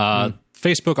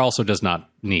 Facebook also does not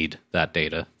need that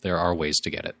data. There are ways to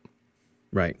get it.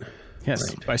 Right.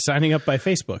 Yes, by signing up by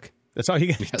Facebook. That's all you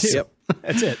got to do. Yep.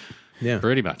 That's it. Yeah.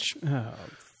 Pretty much.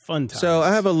 Fun time. So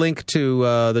I have a link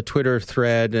to the Twitter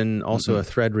thread and also a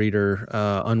thread reader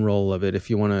unroll of it if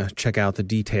you want to check out the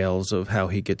details of how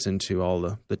he gets into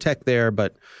all the tech there.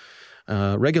 But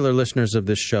regular listeners of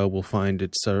this show will find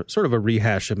it's sort of a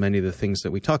rehash of many of the things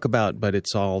that we talk about, but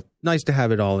it's all nice to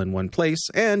have it all in one place.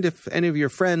 And if any of your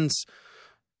friends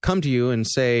come to you and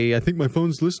say, I think my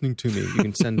phone's listening to me, you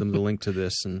can send them the link to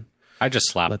this and I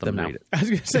just slapped them now. read it. I was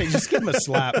going to say, just give him a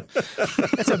slap.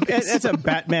 That's a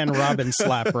Batman Robin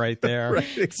slap right there.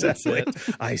 Right, exactly.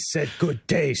 I said, good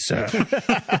day, sir.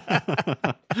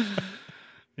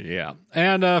 Yeah.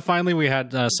 And finally, we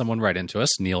had someone write into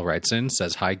us. Neil writes in,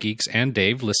 says, hi, Geeks and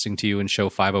Dave, listening to you in show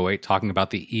 508 talking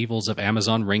about the evils of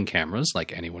Amazon Ring cameras.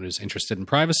 Like anyone who's interested in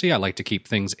privacy, I like to keep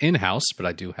things in-house, but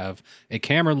I do have a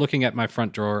camera looking at my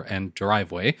front door and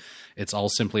driveway. It's all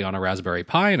simply on a Raspberry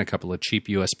Pi and a couple of cheap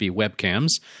USB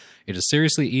webcams. It is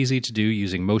seriously easy to do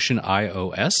using Motion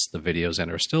iOS. The videos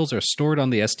and or stills are stored on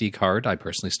the SD card. I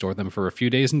personally store them for a few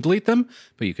days and delete them,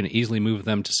 but you can easily move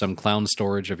them to some cloud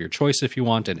storage of your choice if you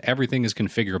want, and everything is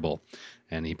configurable.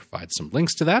 And he provides some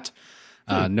links to that.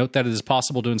 Note that it is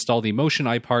possible to install the Motion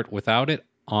iPart without its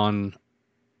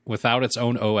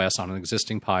own OS on an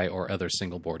existing Pi or other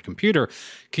single-board computer.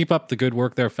 Keep up the good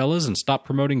work there, fellas, and stop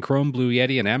promoting Chrome, Blue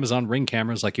Yeti, and Amazon Ring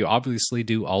cameras like you obviously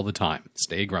do all the time.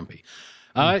 Stay grumpy.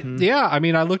 Yeah, I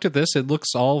mean, I looked at this. It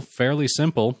looks all fairly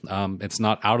simple. It's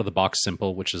not out-of-the-box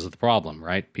simple, which is the problem,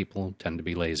 right? People tend to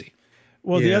be lazy.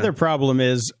 Well, the other problem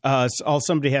is all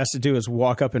somebody has to do is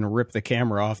walk up and rip the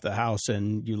camera off the house,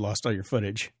 and you lost all your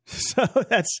footage. So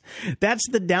that's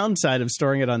the downside of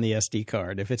storing it on the SD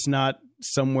card. If it's not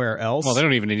somewhere else, well, they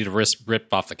don't even need to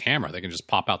rip off the camera. They can just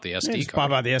pop out the SD card.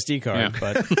 Pop out the SD card,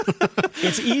 but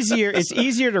it's easier. It's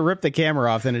easier to rip the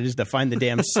camera off than it is to find the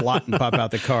damn slot and pop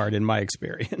out the card. In my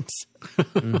experience.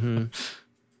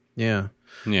 Yeah.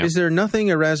 Is there nothing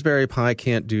a Raspberry Pi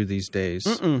can't do these days?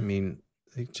 I mean.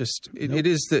 It's the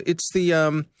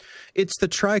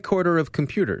tricorder of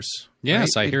computers.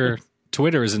 Yes, right? I hear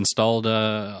Twitter has installed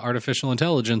artificial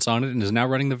intelligence on it and is now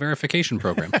running the verification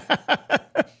program.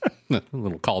 A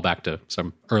little callback to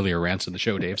some earlier rants in the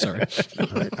show, Dave. Sorry. All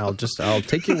right, I'll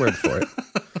take your word for it.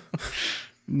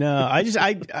 No,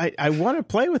 I want to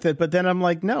play with it, but then I'm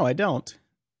like, no, I don't.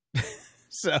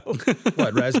 So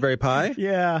what, Raspberry Pi?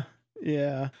 Yeah.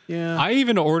 I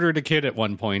even ordered a kit at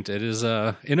one point. It is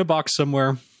in a box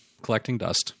somewhere collecting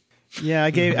dust. Yeah,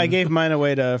 I gave mine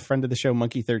away to a friend of the show,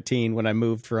 Monkey 13, when I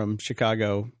moved from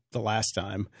Chicago the last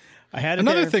time. I had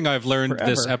another thing I've learned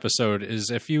this episode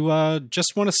is if you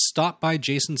just want to stop by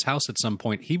Jason's house at some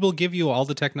point, he will give you all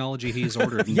the technology he's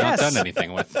ordered and not done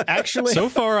anything with. Actually, so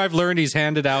far I've learned he's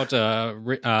handed out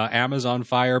Amazon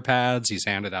Fire Pads, he's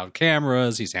handed out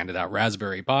cameras, he's handed out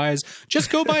Raspberry Pis.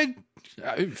 Just go by.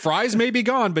 Fries may be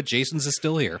gone, but Jason's is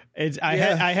still here. I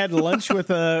had lunch with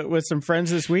some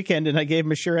friends this weekend, and I gave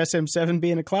him a Shure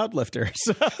SM7B and a cloud lifter.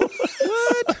 So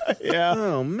what? Yeah.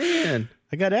 Oh man,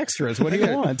 I got extras. What do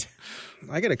you want?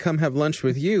 I got to come have lunch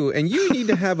with you, and you need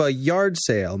to have a yard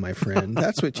sale, my friend.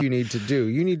 That's what you need to do.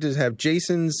 You need to have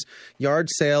Jason's yard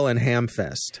sale and ham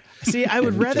fest. See, I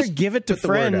would rather give it to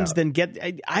friends than get.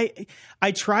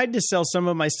 I tried to sell some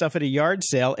of my stuff at a yard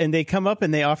sale, and they come up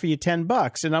and they offer you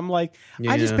 $10, and I'm like,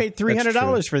 I just paid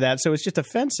 $300 for that, so it's just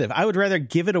offensive. I would rather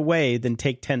give it away than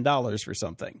take $10 for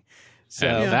something. So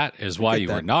and that is why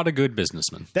you are not a good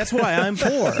businessman. That's why I'm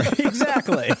poor.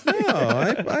 Exactly.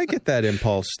 No, I get that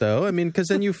impulse, though. I mean, because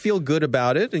then you feel good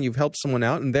about it, and you've helped someone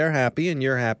out, and they're happy, and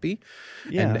you're happy.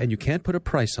 Yeah. And you can't put a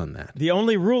price on that. The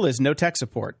only rule is no tech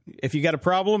support. If you got a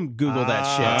problem, Google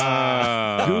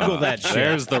that shit. Google that shit.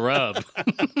 There's the rub.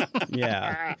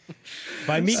 Yeah.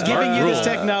 By me giving you this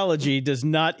technology does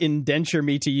not indenture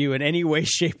me to you in any way,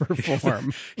 shape, or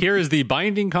form. Here is the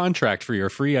binding contract for your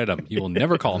free item. You will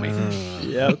never call me.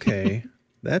 Yeah. Okay.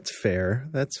 That's fair.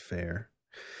 That's fair.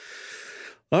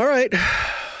 All right.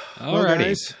 All right,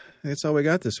 guys. That's all we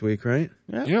got this week, right?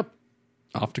 Yeah. Yep.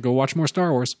 Off to go watch more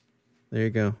Star Wars. There you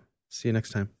go. See you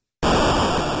next time.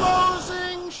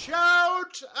 Closing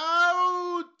shout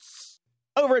outs.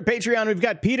 Over at Patreon, we've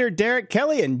got Peter, Derek,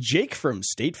 Kelly, and Jake from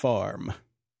State Farm.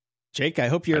 Jake, I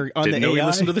hope you're on the AI. Didn't know you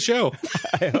listened to the show.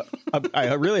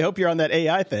 I really hope you're on that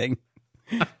AI thing.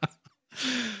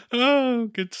 Oh,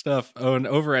 good stuff. Oh, and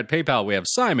over at PayPal, we have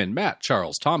Simon, Matt,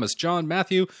 Charles, Thomas, John,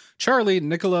 Matthew, Charlie,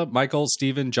 Nicola, Michael,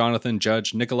 Stephen, Jonathan,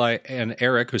 Judge, Nikolai, and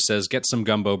Eric, who says, get some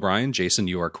gumbo, Brian. Jason,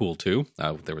 you are cool, too.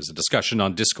 There was a discussion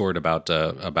on Discord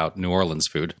about New Orleans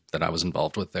food that I was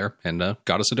involved with there, and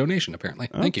got us a donation, apparently.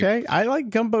 Thank you. Okay, I like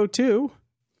gumbo, too.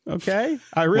 Okay,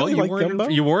 I really like gumbo.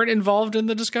 You weren't involved in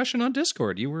the discussion on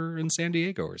Discord. You were in San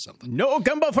Diego or something. No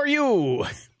gumbo for you.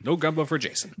 No gumbo for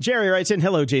Jason. Jerry writes in,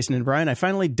 hello, Jason and Brian. I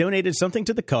finally donated something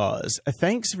to the cause.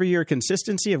 Thanks for your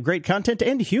consistency of great content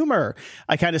and humor.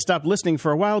 I kind of stopped listening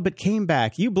for a while, but came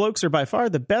back. You blokes are by far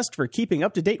the best for keeping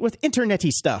up to date with internet-y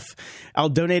stuff. I'll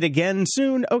donate again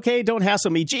soon. Okay, don't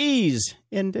hassle me. Jeez.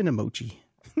 And an emoji.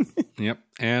 Yep.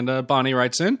 And Bonnie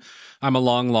writes in, I'm a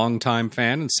long time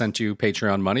fan and sent you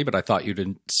Patreon money, but I thought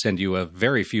you'd send you a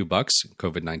very few bucks.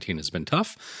 COVID-19 has been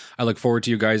tough. I look forward to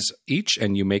you guys each,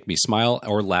 and you make me smile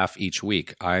or laugh each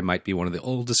week. I might be one of the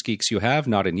oldest geeks you have,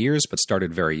 not in years, but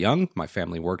started very young. My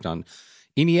family worked on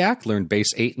ENIAC, learned base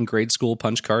 8 in grade school,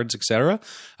 punch cards, etc.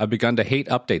 I've begun to hate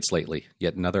updates lately.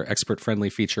 Yet another expert-friendly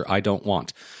feature I don't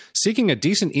want. Seeking a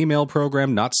decent email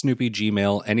program, not Snoopy,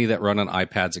 Gmail, any that run on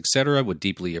iPads, etc. would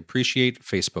deeply appreciate.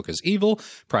 Facebook is evil.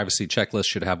 Privacy checklist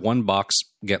should have one box.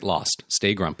 Get lost.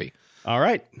 Stay grumpy. All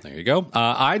right. There you go.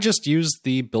 I just use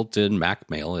the built-in Mac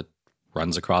Mail. It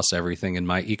runs across everything in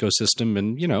my ecosystem.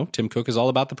 And, you know, Tim Cook is all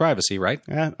about the privacy, right?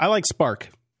 I like Spark.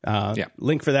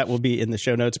 Link for that will be in the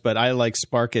show notes, but I like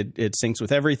Spark. It syncs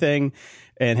with everything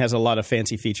and has a lot of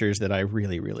fancy features that I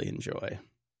really, really enjoy.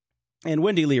 And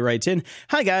Wendy Lee writes in,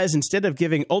 hi guys, instead of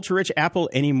giving ultra-rich Apple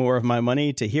any more of my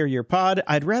money to hear your pod,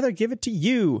 I'd rather give it to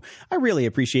you. I really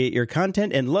appreciate your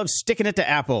content and love sticking it to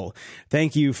Apple.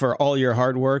 Thank you for all your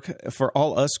hard work for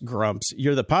all us grumps.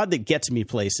 You're the pod that gets me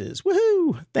places.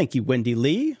 Woohoo! Thank you, Wendy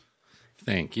Lee.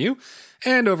 Thank you.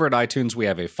 And over at iTunes, we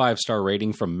have a 5-star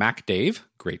rating from Mac Dave.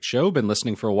 Great show. Been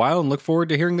listening for a while and look forward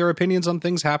to hearing their opinions on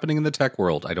things happening in the tech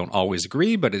world. I don't always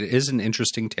agree, but it is an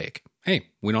interesting take. Hey,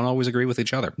 we don't always agree with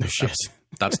each other. No shit.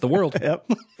 That's the world.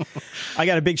 Yep. I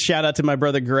got a big shout out to my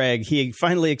brother Greg. He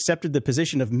finally accepted the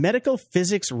position of medical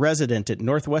physics resident at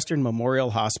Northwestern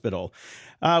Memorial Hospital.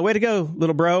 Way to go,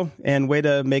 little bro. And way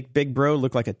to make big bro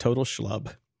look like a total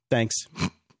schlub. Thanks.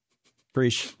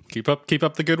 Preach. Keep up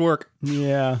the good work.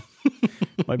 Yeah.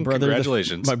 My brother,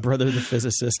 congratulations. My brother, the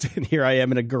physicist, and here I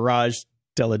am in a garage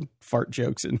telling fart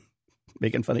jokes and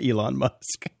making fun of Elon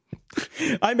Musk.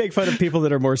 I make fun of people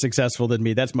that are more successful than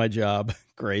me. That's my job.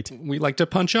 Great. We like to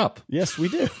punch up. Yes, we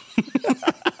do.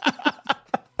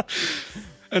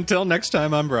 Until next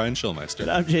time, I'm Brian Schulmeister.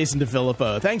 I'm Jason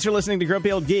DeFilippo. Thanks for listening to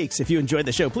Grumpy Old Geeks. If you enjoyed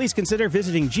the show, please consider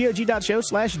visiting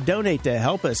GOG.show/donate to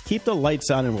help us keep the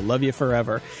lights on, and we'll love you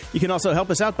forever. You can also help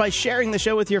us out by sharing the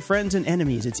show with your friends and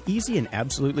enemies. It's easy and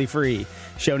absolutely free.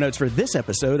 Show notes for this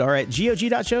episode are at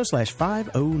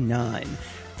GOG.show/509.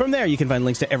 From there, you can find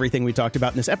links to everything we talked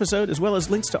about in this episode, as well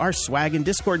as links to our swag and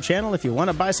Discord channel if you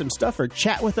want to buy some stuff or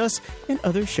chat with us and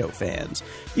other show fans.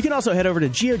 You can also head over to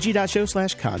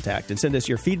GOG.show/contact and send us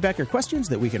your feedback or questions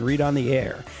that we can read on the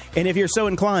air. And if you're so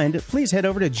inclined, please head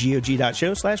over to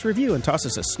GOG.show/review and toss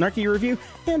us a snarky review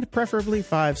and preferably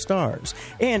 5 stars.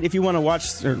 And if you want to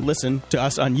watch or listen to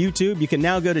us on YouTube, you can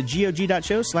now go to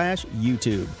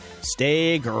GOG.show/YouTube.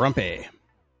 Stay grumpy.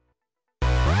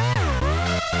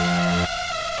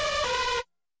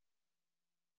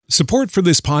 Support for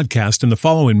this podcast and the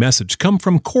following message come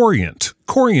from Corient.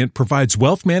 Corient provides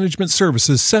wealth management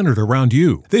services centered around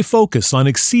you. They focus on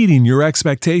exceeding your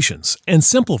expectations and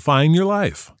simplifying your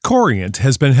life. Corient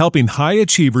has been helping high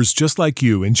achievers just like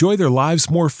you enjoy their lives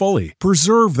more fully,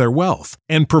 preserve their wealth,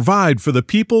 and provide for the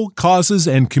people, causes,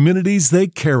 and communities they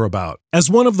care about. As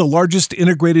one of the largest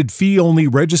integrated fee-only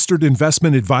registered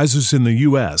investment advisors in the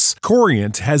U.S.,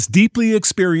 Corient has deeply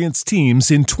experienced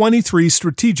teams in 23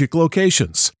 strategic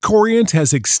locations. Corient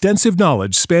has extensive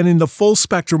knowledge spanning the full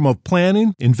spectrum of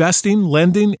planning, investing,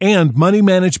 lending, and money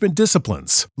management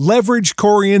disciplines. Leverage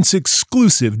Corient's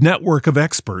exclusive network of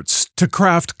experts to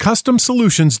craft custom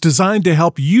solutions designed to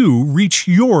help you reach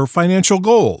your financial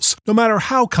goals, no matter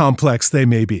how complex they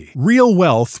may be. Real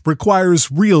wealth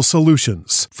requires real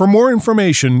solutions. For more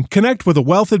information, connect with a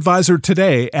wealth advisor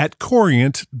today at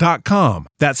Corient.com.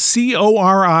 That's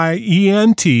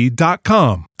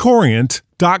Corient.com.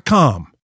 Corient.com.